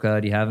Muskoka.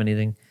 Do you have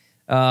anything?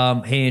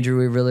 Hey, Andrew,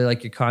 we really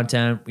like your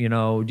content. You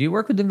know, do you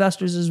work with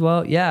investors as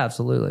well? Yeah,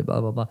 absolutely. Blah,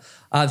 blah,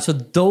 blah. So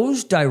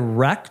those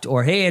direct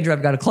or, hey, Andrew,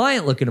 I've got a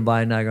client looking to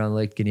buy a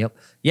Niagara-on-the-Lake. Can you help?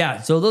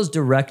 Yeah. So those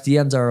direct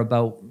DMs are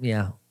about,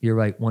 you're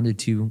right, 1 to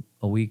 2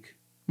 a week.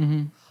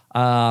 But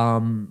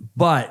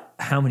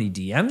how many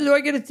DMs do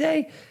I get a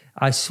day?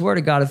 I swear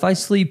to God, if I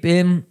sleep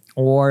in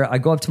or I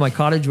go up to my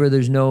cottage where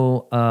there's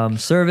no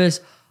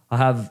service, I'll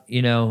have,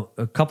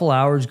 a couple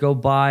hours go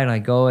by and I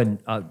go and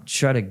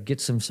try to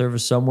get some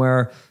service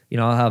somewhere.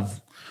 I'll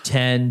have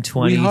 10,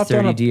 20,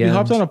 30 DMs. We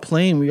hopped on a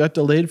plane. We got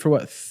delayed for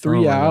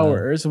 3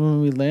 hours. And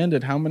when we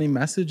landed, how many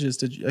messages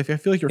did you... I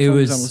feel like your phone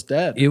was almost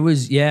dead. It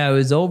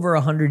was over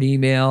 100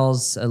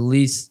 emails, at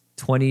least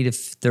 20 to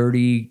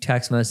 30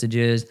 text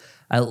messages,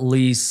 at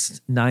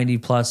least 90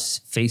 plus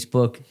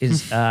Facebook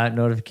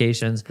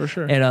notifications. For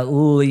sure. And at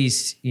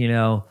least,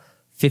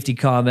 50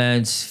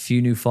 comments,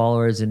 few new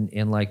followers,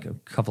 and like a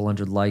couple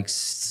hundred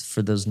likes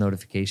for those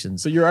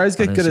notifications. So your eyes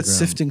get on good at Instagram.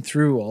 sifting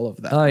through all of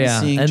that. Oh, yeah.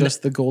 Seeing And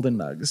just the golden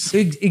nugs.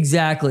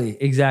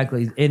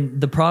 Exactly. And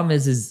the problem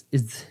is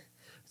that's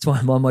why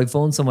I'm on my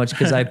phone so much,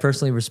 because I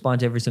personally respond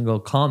to every single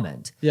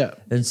comment. Yeah.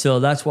 And so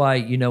that's why,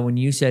 when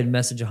you said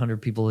message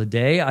 100 people a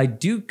day, I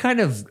do kind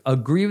of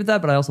agree with that,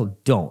 but I also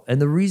don't.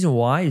 And the reason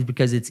why is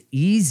because it's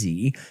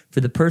easy for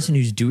the person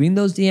who's doing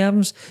those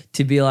DMs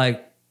to be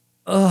like,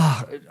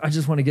 oh, I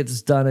just want to get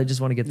this done. I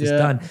just want to get this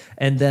done.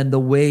 And then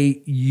the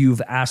way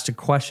you've asked a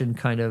question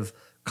kind of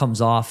comes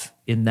off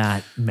in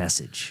that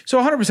message. So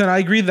 100%, I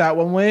agree that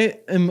one way.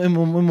 In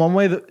one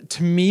way,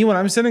 to me, when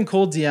I'm sending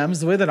cold DMs,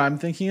 the way that I'm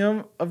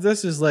thinking of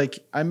this is like,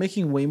 I'm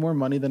making way more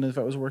money than if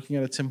I was working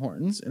at a Tim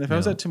Hortons. And if I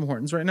was at Tim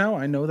Hortons right now,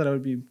 I know that I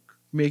would be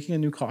making a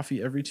new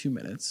coffee every 2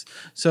 minutes.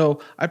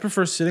 So I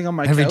prefer sitting on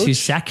my couch. Every 2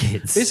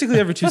 seconds. Basically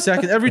every 2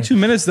 seconds. Every 2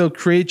 minutes, though,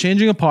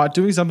 changing a pot,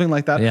 doing something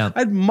like that. Yeah.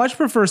 I'd much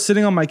prefer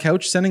sitting on my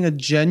couch, sending a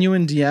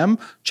genuine DM,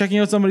 checking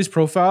out somebody's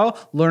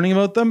profile, learning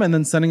about them, and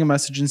then sending a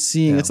message and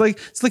seeing. It's like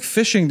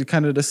fishing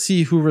to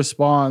see who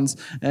responds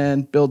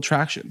and build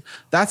traction.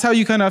 That's how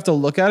you kind of have to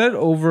look at it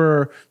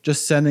over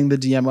just sending the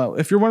DM out.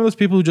 If you're one of those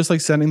people who just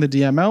like sending the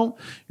DM out,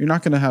 you're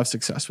not going to have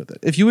success with it.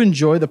 If you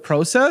enjoy the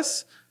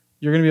process,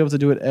 you're going to be able to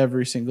do it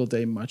every single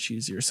day much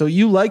easier. So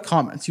you like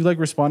comments. You like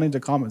responding to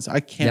comments. I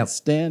can't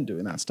stand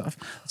doing that stuff.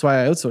 That's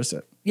why I outsource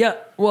it. Yeah.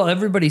 Well,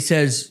 everybody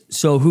says,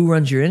 so who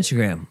runs your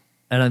Instagram?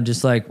 And I'm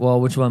just like,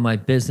 well, which one? My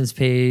business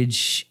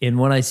page. And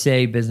when I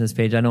say business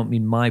page, I don't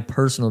mean my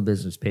personal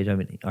business page. I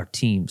mean our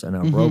teams and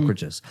our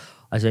brokerages.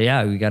 I say,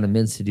 yeah, we got a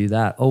mince to do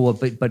that. Oh, well,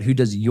 but who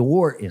does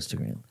your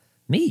Instagram?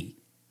 Me.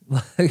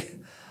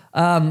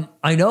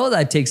 I know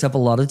that takes up a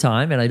lot of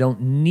time, and I don't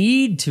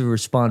need to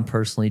respond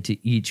personally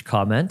to each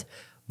comment.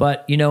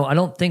 But, I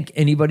don't think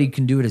anybody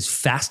can do it as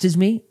fast as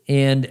me,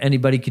 and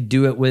anybody could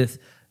do it with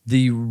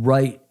the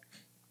right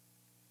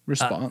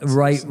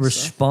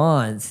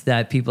response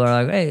that people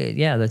are like, hey,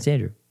 yeah, that's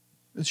Andrew.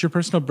 It's your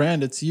personal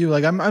brand. It's you.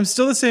 Like I'm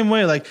still the same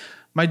way. Like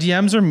my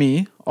DMs are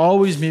me,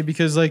 always me,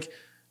 because like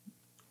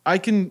I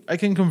can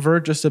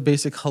convert just a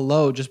basic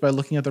hello just by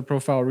looking at their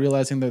profile,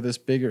 realizing they're this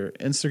bigger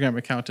Instagram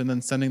account, and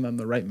then sending them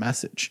the right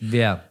message.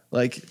 Yeah.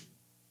 Like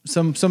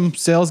some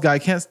sales guy, I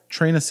can't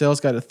train a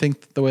sales guy to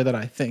think the way that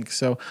I think.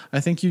 So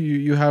I think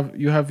you have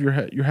your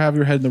head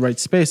in the right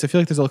space. I feel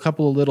like there's a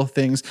couple of little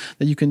things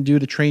that you can do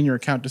to train your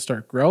account to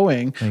start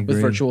growing with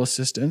virtual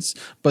assistants.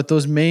 But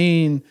those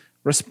main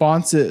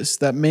responses,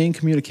 that main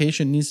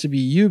communication needs to be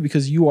you,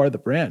 because you are the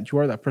brand. You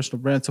are that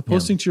personal brand. So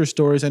posting to your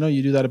stories, I know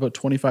you do that about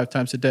 25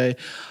 times a day.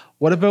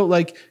 What about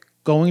like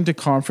going to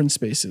conference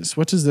spaces?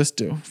 What does this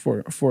do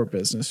for a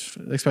business,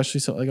 especially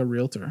so like a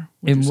realtor?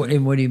 And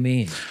what do you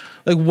mean?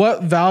 Like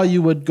what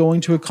value would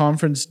going to a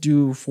conference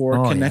do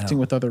for connecting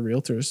with other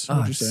realtors?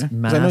 Would you say?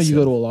 Because I know you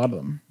go to a lot of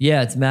them.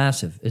 Yeah, it's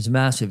massive. It's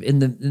massive.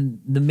 And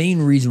the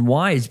main reason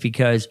why is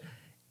because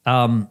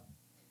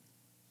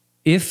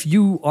if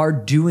you are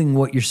doing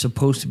what you're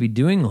supposed to be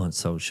doing on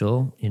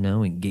social,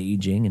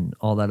 engaging and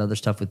all that other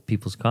stuff with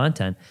people's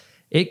content,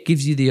 it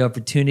gives you the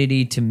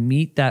opportunity to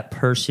meet that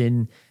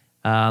person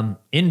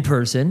in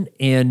person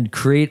and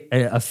create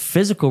a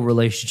physical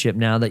relationship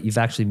now that you've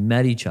actually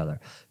met each other.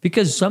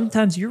 Because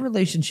sometimes your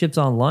relationships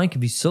online can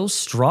be so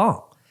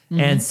strong,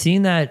 and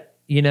seeing that,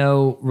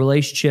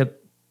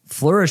 relationship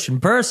flourish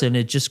in person,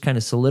 it just kind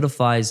of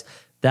solidifies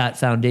that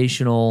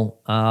foundational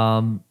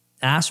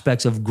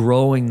aspects of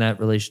growing that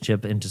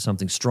relationship into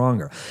something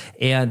stronger.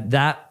 And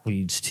that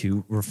leads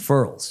to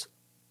referrals,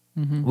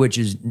 which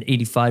is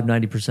 85,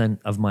 90%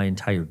 of my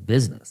entire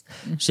business.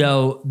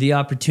 So the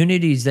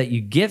opportunities that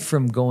you get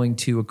from going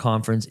to a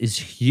conference is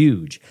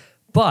huge.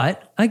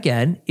 But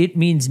again, it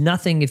means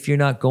nothing if you're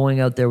not going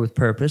out there with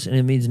purpose, and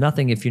it means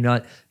nothing if you're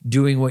not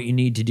doing what you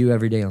need to do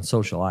every day on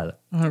social either.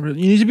 You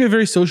need to be a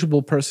very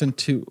sociable person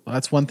too.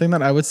 That's one thing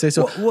that I would say.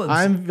 So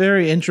I'm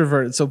very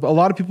introverted. So a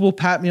lot of people will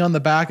pat me on the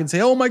back and say,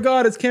 "Oh my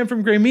God, it's Cam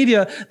from Gray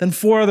Media." Then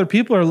 4 other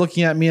people are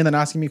looking at me and then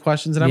asking me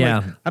questions, and I'm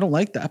like, I don't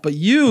like that. But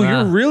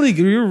you're really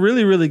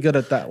good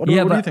at that. What do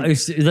you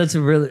think? That's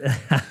a really.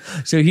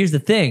 So here's the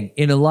thing,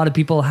 and a lot of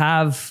people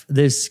have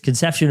this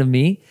conception of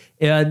me,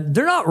 and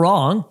they're not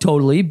wrong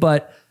totally,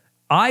 but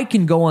I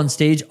can go on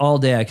stage all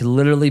day. I could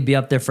literally be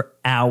up there for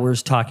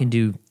hours talking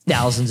to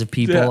thousands of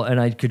people, and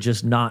I could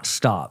just not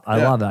stop.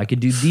 I love it. I could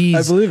do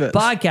these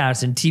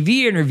podcasts and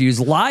TV interviews,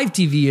 live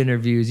TV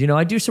interviews.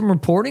 I do some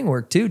reporting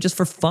work too, just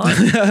for fun.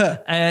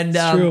 And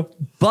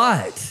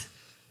but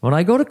when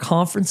I go to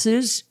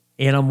conferences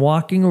and I'm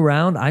walking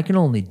around, I can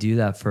only do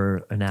that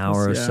for an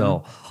hour or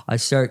so. I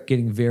start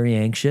getting very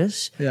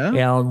anxious.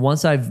 And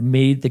once I've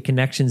made the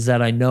connections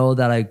that I know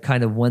that I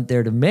kind of went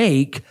there to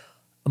make,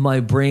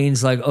 my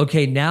brain's like,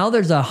 okay, now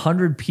there's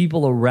 100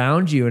 people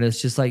around you. And it's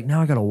just like,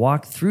 now I got to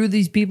walk through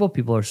these people.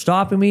 People are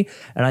stopping me.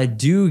 And I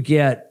do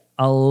get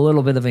a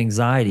little bit of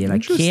anxiety and I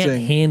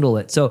can't handle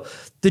it. So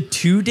the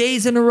 2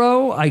 days in a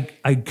row, I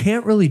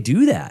can't really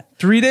do that.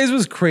 3 days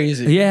was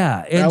crazy.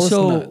 Yeah. And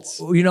so,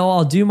 nuts.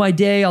 I'll do my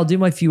day, I'll do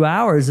my few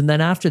hours. And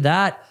then after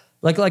that,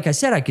 like I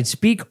said, I could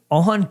speak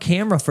on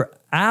camera for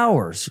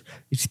hours,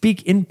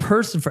 speak in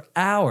person for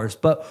hours.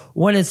 But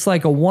when it's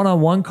like a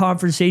one-on-one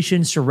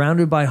conversation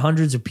surrounded by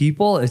hundreds of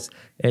people,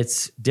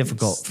 it's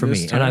difficult for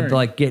me. And I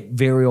like get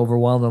very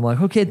overwhelmed. I'm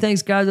like, okay,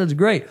 thanks guys. That's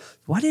great.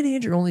 Why did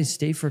Andrew only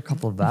stay for a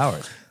couple of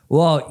hours?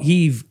 Well,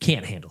 he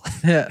can't handle it.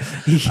 Yeah.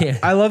 He can't.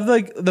 I love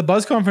like the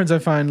Buzz conference. I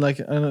find like,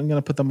 and I'm going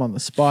to put them on the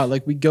spot.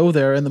 Like we go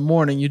there in the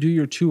morning, you do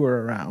your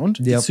tour around.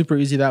 Yep. It's super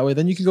easy that way.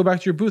 Then you can go back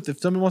to your booth. If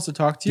someone wants to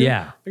talk to you,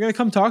 they're going to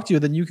come talk to you.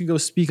 Then you can go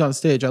speak on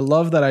stage. I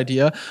love that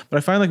idea. But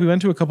I find like we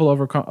went to a couple of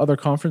other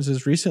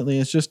conferences recently.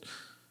 It's just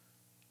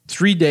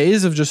 3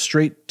 days of just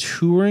straight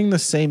touring the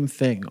same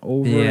thing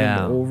over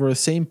and over,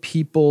 same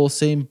people,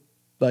 same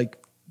like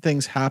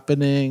things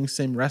happening,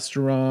 same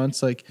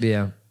restaurants. Like,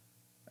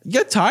 you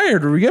get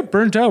tired or you get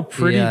burnt out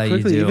pretty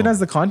quickly. Even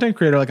as the content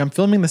creator, like I'm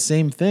filming the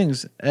same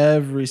things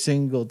every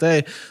single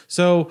day.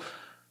 So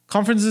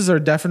conferences are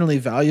definitely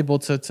valuable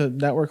to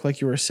network, like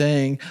you were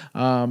saying,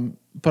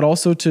 but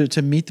also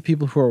to meet the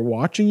people who are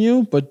watching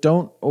you, but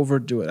don't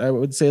overdo it. I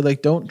would say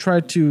like, don't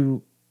try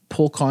to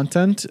pull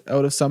content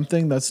out of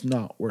something that's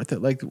not worth it.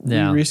 Like we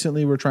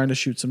recently were trying to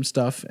shoot some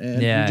stuff and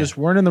we just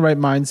weren't in the right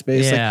mind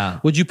space.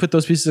 Like, would you put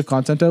those pieces of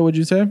content out, would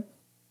you say?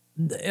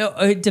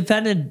 It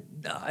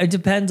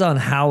depends on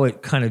how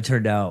it kind of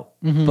turned out.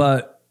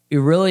 But it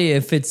really,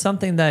 if it's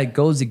something that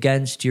goes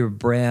against your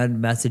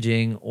brand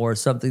messaging or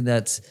something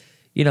that's,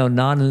 you know,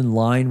 not in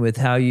line with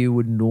how you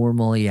would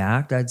normally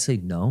act, I'd say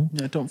no.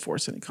 Yeah, don't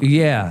force any content.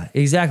 Yeah,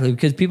 exactly.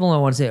 Because people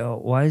don't want to say, oh,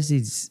 why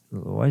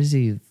does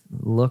he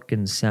look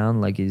and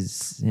sound like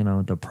he's, you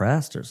know,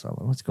 depressed or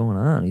something? What's going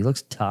on? He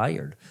looks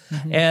tired.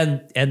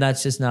 And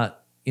that's just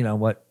not, you know,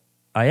 what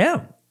I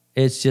am.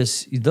 It's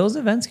just those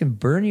events can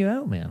burn you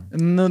out, man.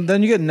 And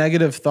then you get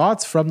negative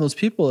thoughts from those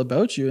people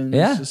about you, and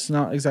it's just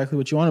not exactly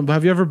what you want. But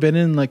have you ever been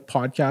in like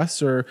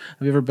podcasts, or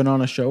have you ever been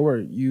on a show where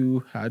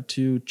you had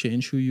to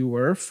change who you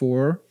were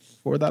for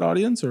that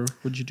audience, or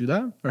would you do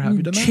that, or have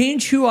you done that?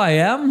 Change who I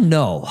am?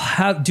 No.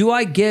 Do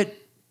I get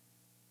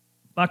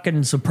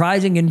fucking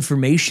surprising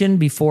information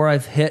before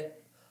I've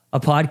hit a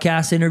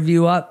podcast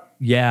interview up?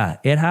 Yeah,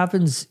 it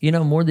happens. You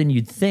know, more than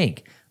you'd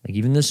think. Like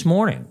even this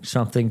morning,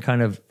 something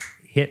kind of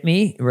hit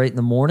me right in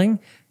the morning,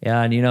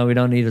 and you know we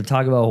don't need to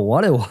talk about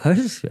what it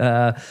was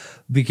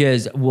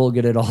because we'll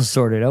get it all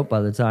sorted out by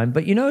the time.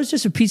 But you know, it's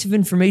just a piece of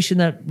information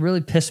that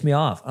really pissed me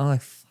off. I'm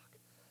like, fuck.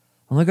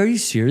 I'm like, are you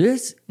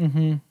serious?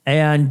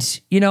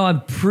 And you know,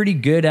 I'm pretty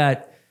good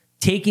at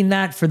taking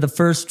that for the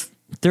first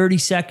 30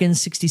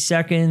 seconds, 60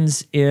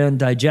 seconds, and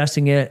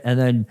digesting it, and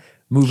then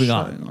moving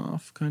Shutting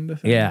off, kind of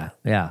thing.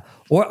 Yeah.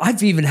 Or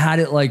I've even had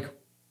it like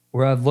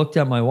where I've looked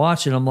at my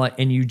watch and I'm like,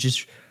 and you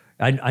just.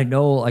 I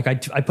know, like I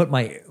put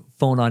my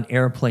phone on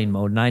airplane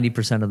mode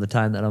 90% of the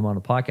time that I'm on a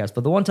podcast.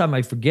 But the one time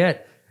I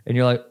forget and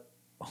you're like,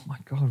 oh my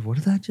God, what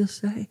did that just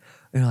say? And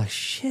you're like,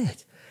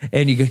 shit.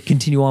 And you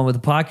continue on with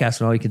the podcast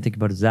and all you can think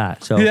about is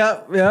that. So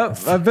yeah.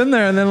 I've been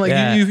there. And then like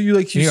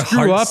you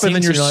screw up and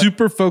then you're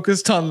super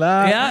focused on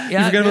that. You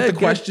forget about the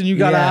question you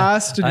got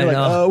asked and you're like,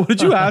 oh, what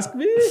did you ask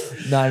me?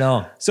 I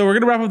know. So we're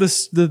going to wrap up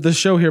the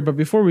show here. But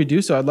before we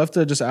do so, I'd love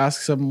to just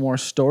ask some more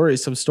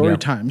stories, some story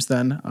times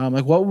then.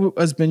 Like what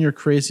has been your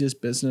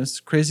craziest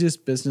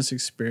business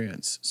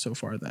experience so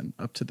far then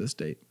up to this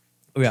date?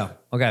 Yeah.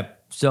 Okay.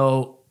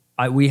 So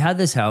we had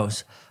this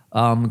house.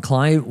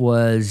 Client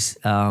was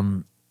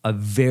a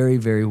very,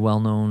 very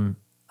well-known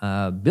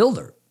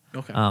builder.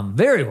 Okay.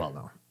 Very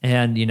well-known.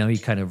 And, you know, he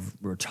kind of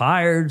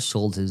retired,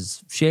 sold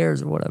his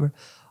shares or whatever.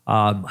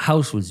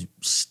 House was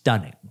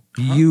stunning,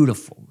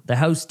 beautiful. The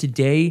house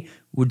today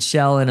would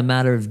sell in a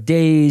matter of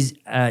days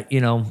at,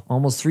 you know,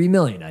 almost $3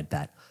 million, I'd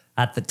bet.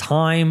 At the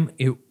time,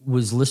 it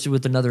was listed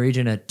with another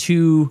agent at $2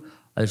 million.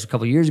 That was a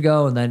couple of years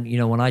ago. And then, you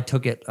know, when I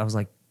took it, I was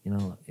like, you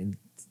know, it's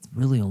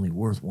really only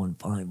worth 1.5,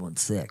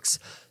 1.6.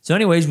 So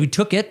anyways, we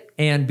took it,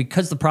 and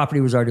because the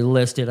property was already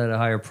listed at a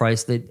higher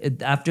price,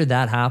 after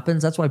that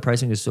happens, that's why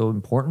pricing is so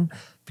important,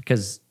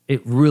 because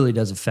it really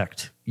does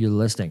affect your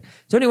listing.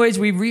 So anyways,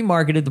 we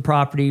remarketed the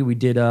property. We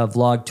did a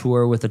vlog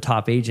tour with a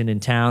top agent in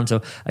town.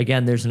 So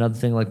again, there's another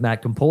thing like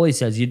Matt Campoli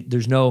says,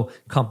 there's no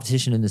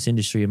competition in this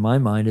industry in my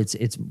mind.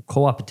 It's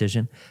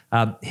co-opetition.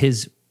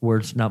 His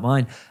words, not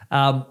mine.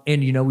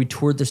 And, you know, we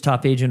toured this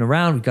top agent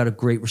around. We got a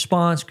great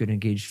response, good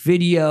engaged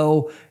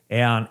video,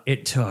 and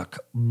it took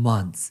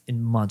months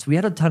and months. We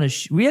had not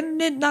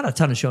a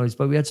ton of showings,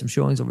 but we had some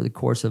showings over the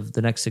course of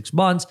the next 6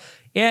 months.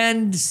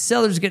 And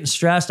sellers getting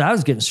stressed. I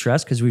was getting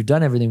stressed because we've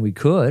done everything we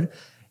could.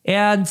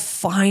 And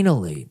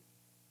finally,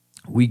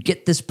 we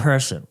get this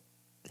person.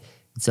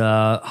 It's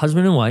a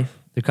husband and wife.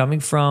 They're coming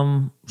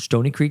from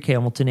Stony Creek,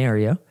 Hamilton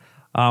area.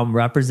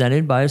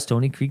 Represented by a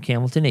Stony Creek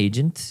Hamilton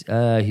agent.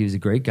 He was a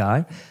great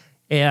guy.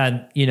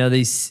 And, you know,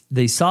 they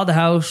saw the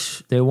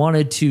house. They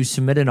wanted to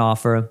submit an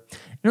offer.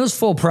 And it was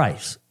full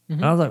price.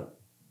 And I was like,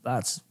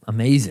 that's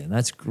amazing.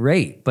 That's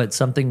great. But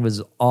something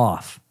was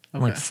off. I'm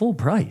like, full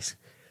price?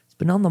 It's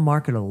been on the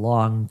market a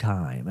long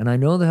time. And I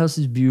know the house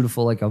is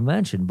beautiful, like I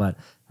mentioned, but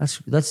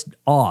that's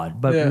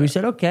odd. But we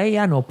said, okay,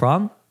 yeah, no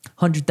problem.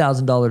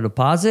 $100,000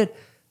 deposit.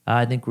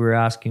 I think we were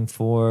asking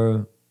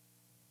for,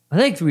 I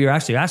think we were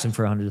actually asking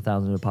for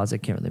 $100,000 deposit. I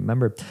can't really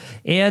remember.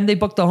 And they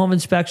booked the home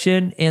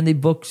inspection, and they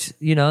booked,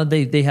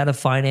 they had a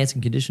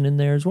financing condition in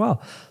there as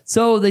well.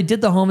 So they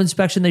did the home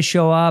inspection. They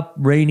show up,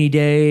 rainy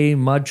day,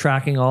 mud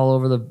tracking all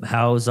over the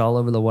house, all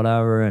over the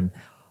whatever.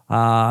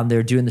 And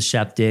they're doing the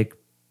septic.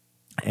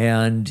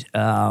 And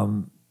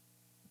the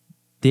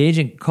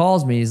agent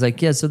calls me. He's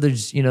like, yeah, so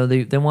there's,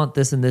 they want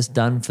this and this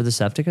done for the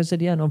septic. I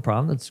said, yeah, no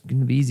problem. That's going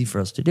to be easy for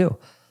us to do.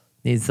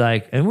 He's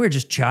like, and we're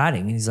just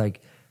chatting. He's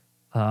like,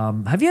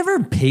 have you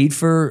ever paid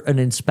for an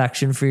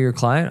inspection for your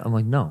client? I'm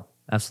like, no,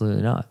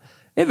 absolutely not.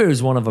 If it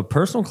was one of a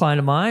personal client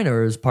of mine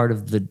or as part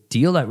of the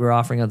deal that we were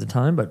offering at the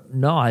time, but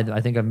no, I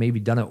think I've maybe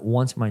done it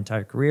once in my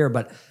entire career.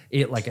 But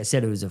like I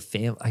said, it was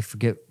I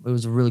forget, it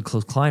was a really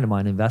close client of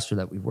mine, investor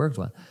that we worked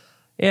with.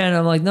 And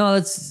I'm like, no,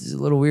 that's a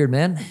little weird,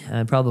 man.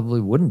 I probably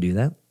wouldn't do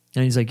that.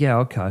 And he's like, yeah,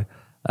 okay.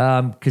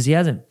 Because he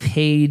hasn't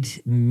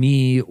paid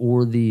me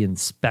or the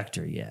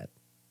inspector yet.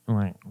 I'm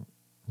like,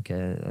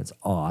 okay, that's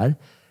odd.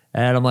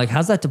 And I'm like,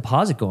 how's that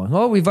deposit going?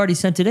 Oh, we've already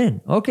sent it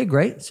in. Okay,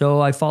 great.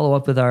 So I follow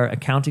up with our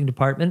accounting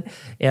department,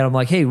 and I'm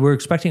like, hey, we're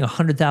expecting a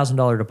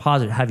 $100,000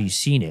 deposit. Have you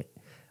seen it?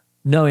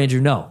 No, Andrew,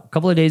 no. A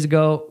couple of days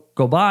ago,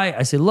 go by.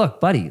 I said, look,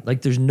 buddy,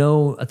 like there's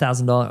no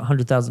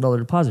 $100,000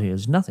 deposit here.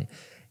 There's nothing.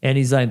 And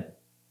he's like,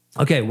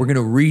 okay, we're going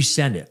to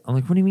resend it. I'm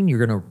like, what do you mean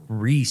you're going to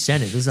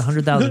resend it? This is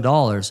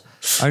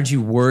 $100,000. Aren't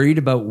you worried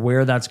about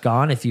where that's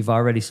gone if you've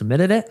already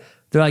submitted it?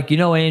 They're like,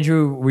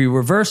 Andrew, we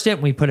reversed it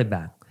and we put it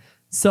back.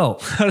 So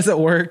how does that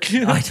work?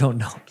 I don't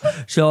know.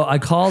 So I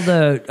called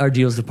our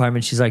deals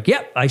department. She's like,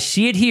 yep, I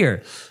see it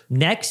here.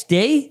 Next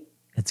day,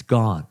 it's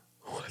gone.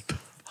 What the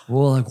fuck?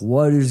 Well, like,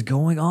 what is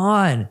going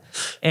on?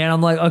 And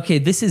I'm like, okay,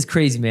 this is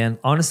crazy, man.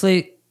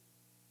 Honestly,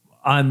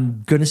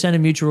 I'm going to send a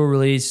mutual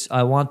release.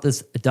 I want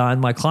this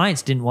done. My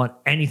clients didn't want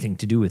anything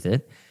to do with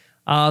it.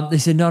 They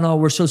said, no,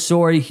 we're so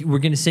sorry. We're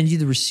going to send you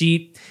the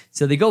receipt.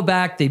 So they go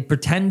back. They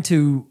pretend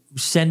to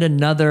send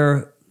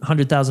another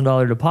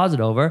 $100,000 deposit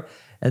over.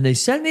 And they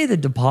sent me the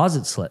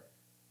deposit slip.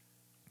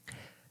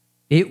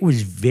 It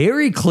was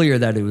very clear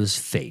that it was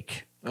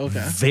fake.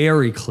 Okay.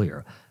 Very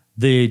clear.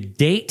 The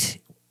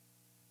date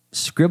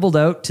scribbled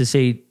out to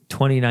say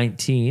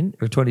 2019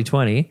 or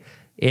 2020.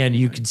 And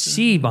you could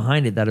see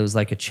behind it that it was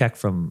like a check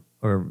from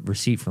or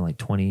receipt from like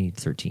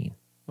 2013.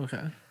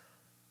 Okay.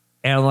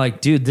 And I'm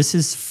like, dude, this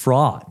is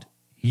fraud.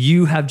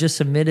 You have just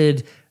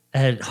submitted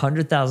a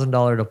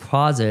 $100,000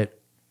 deposit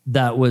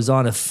that was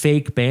on a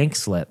fake bank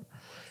slip.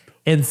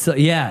 And so,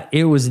 yeah,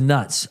 it was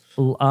nuts.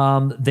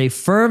 They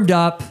firmed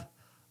up.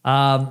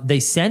 They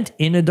sent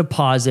in a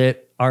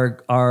deposit.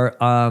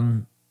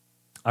 Our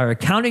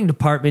accounting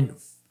department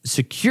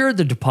secured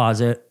the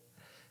deposit.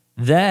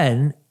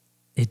 Then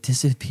it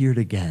disappeared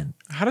again.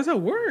 How does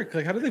that work?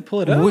 Like, how do they pull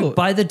it out?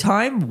 By the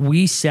time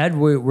we said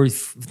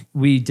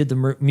we did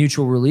the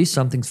mutual release,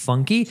 something's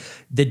funky,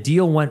 the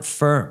deal went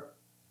firm.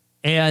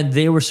 And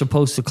they were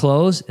supposed to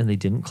close, and they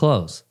didn't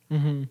close.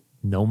 Mm-hmm.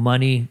 No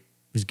money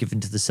was given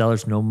to the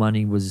sellers. No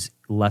money was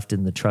left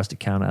in the trust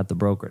account at the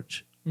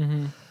brokerage.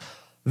 Mm-hmm.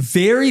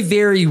 Very,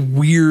 very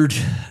weird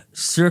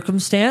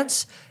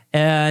circumstance.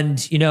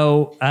 And,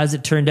 as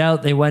it turned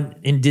out, they went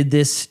and did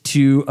this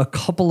to a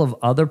couple of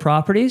other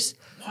properties.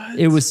 What?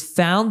 It was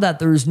found that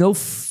there was no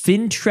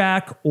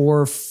FinTrack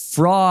or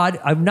fraud.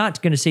 I'm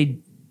not going to say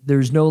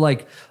there's no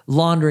like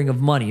laundering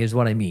of money is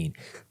what I mean.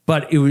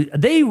 But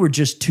they were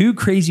just two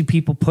crazy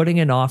people putting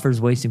in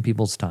offers, wasting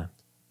people's time.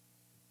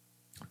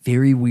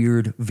 Very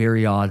weird,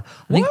 very odd.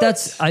 I think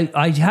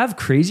I have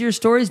crazier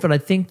stories, but I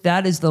think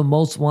that is the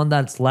most one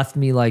that's left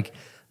me like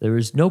there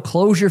was no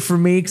closure for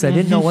me because I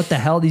didn't know what the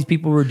hell these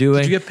people were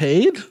doing. Did you get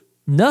paid?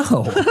 No,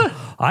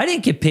 I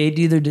didn't get paid.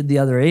 Neither did the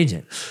other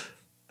agent.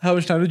 How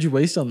much time did you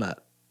waste on that?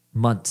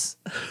 Months.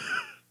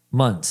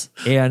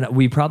 And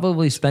we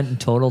probably spent in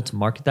total to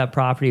market that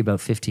property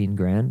about 15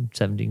 grand,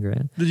 17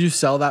 grand. Did you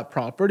sell that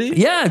property?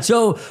 Yeah.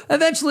 So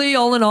eventually,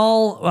 all in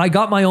all, I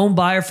got my own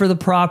buyer for the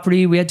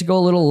property. We had to go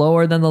a little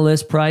lower than the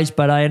list price,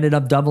 but I ended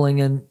up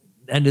doubling and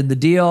ended the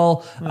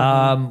deal.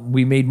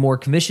 We made more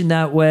commission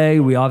that way.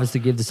 We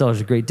obviously gave the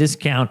sellers a great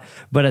discount,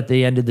 but at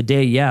the end of the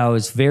day, yeah, it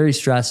was very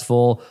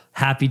stressful.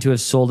 Happy to have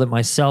sold it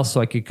myself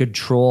so I could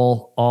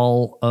control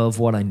all of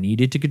what I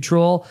needed to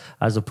control,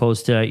 as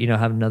opposed to,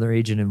 have another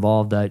agent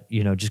involved that,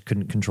 just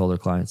couldn't control their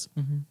clients.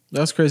 Mm-hmm.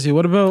 That's crazy.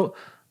 What about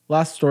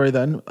last story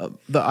then?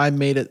 The I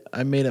made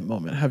it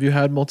moment. Have you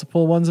had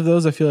multiple ones of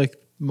those? I feel like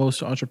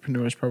most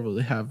entrepreneurs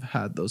probably have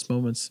had those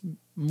moments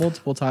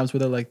multiple times where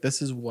they're like,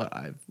 this is what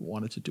I've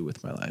wanted to do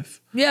with my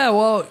life. Yeah,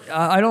 well,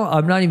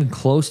 I'm not even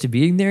close to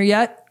being there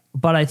yet,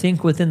 but I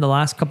think within the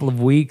last couple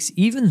of weeks,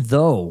 even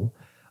though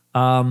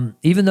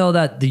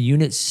that the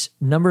units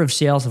number of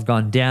sales have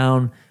gone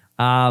down,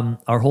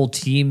 our whole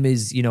team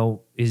is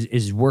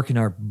working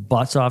our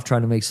butts off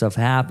trying to make stuff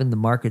happen. The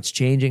market's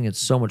changing. It's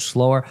so much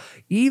slower.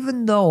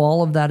 Even though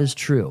all of that is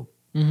true.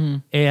 Mm-hmm.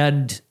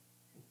 And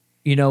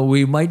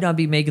we might not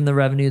be making the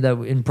revenue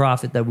in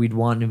profit that we'd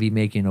want to be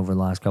making over the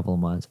last couple of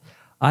months.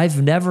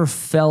 I've never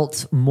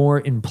felt more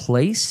in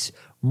place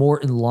more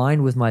in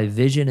line with my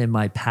vision and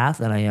my path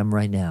than I am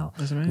right now.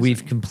 That's amazing.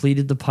 We've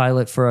completed the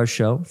pilot for our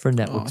show for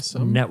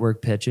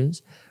network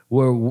pitches.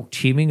 We're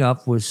teaming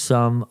up with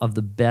some of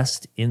the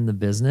best in the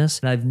business.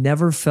 And I've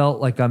never felt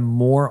like I'm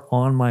more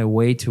on my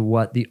way to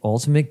what the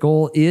ultimate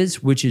goal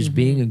is, which is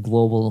being a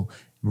global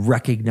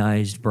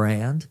recognized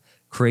brand,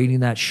 creating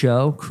that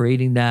show,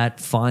 creating that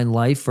fine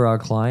life for our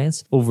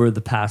clients over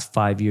the past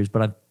 5 years.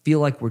 But I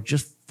feel like we're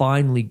just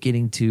finally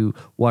getting to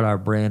what our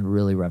brand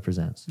really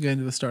represents. Getting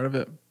to the start of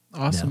it.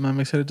 Awesome. Yeah. I'm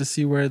excited to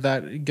see where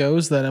that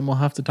goes then, and we'll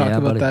have to talk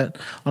about that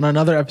on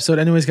another episode.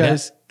 Anyways,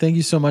 guys, thank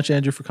you so much,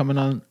 Andrew, for coming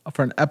on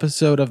for an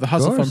episode of the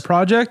Hustle Fund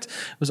Project.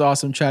 It was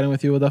awesome chatting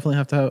with you. We'll definitely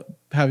have to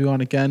have you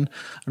on again.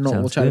 I don't know what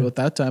we'll chat about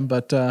that time,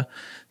 but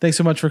thanks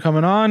so much for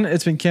coming on.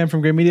 It's been Cam from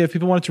Great Media. If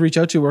people wanted to reach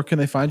out to you, where can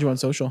they find you on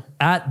social?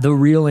 At The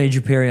Real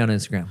Andrew Perry on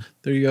Instagram.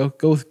 There you go.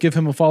 Go give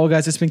him a follow,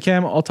 guys. It's been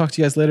Cam. I'll talk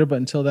to you guys later, but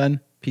until then,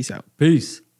 peace out. Peace.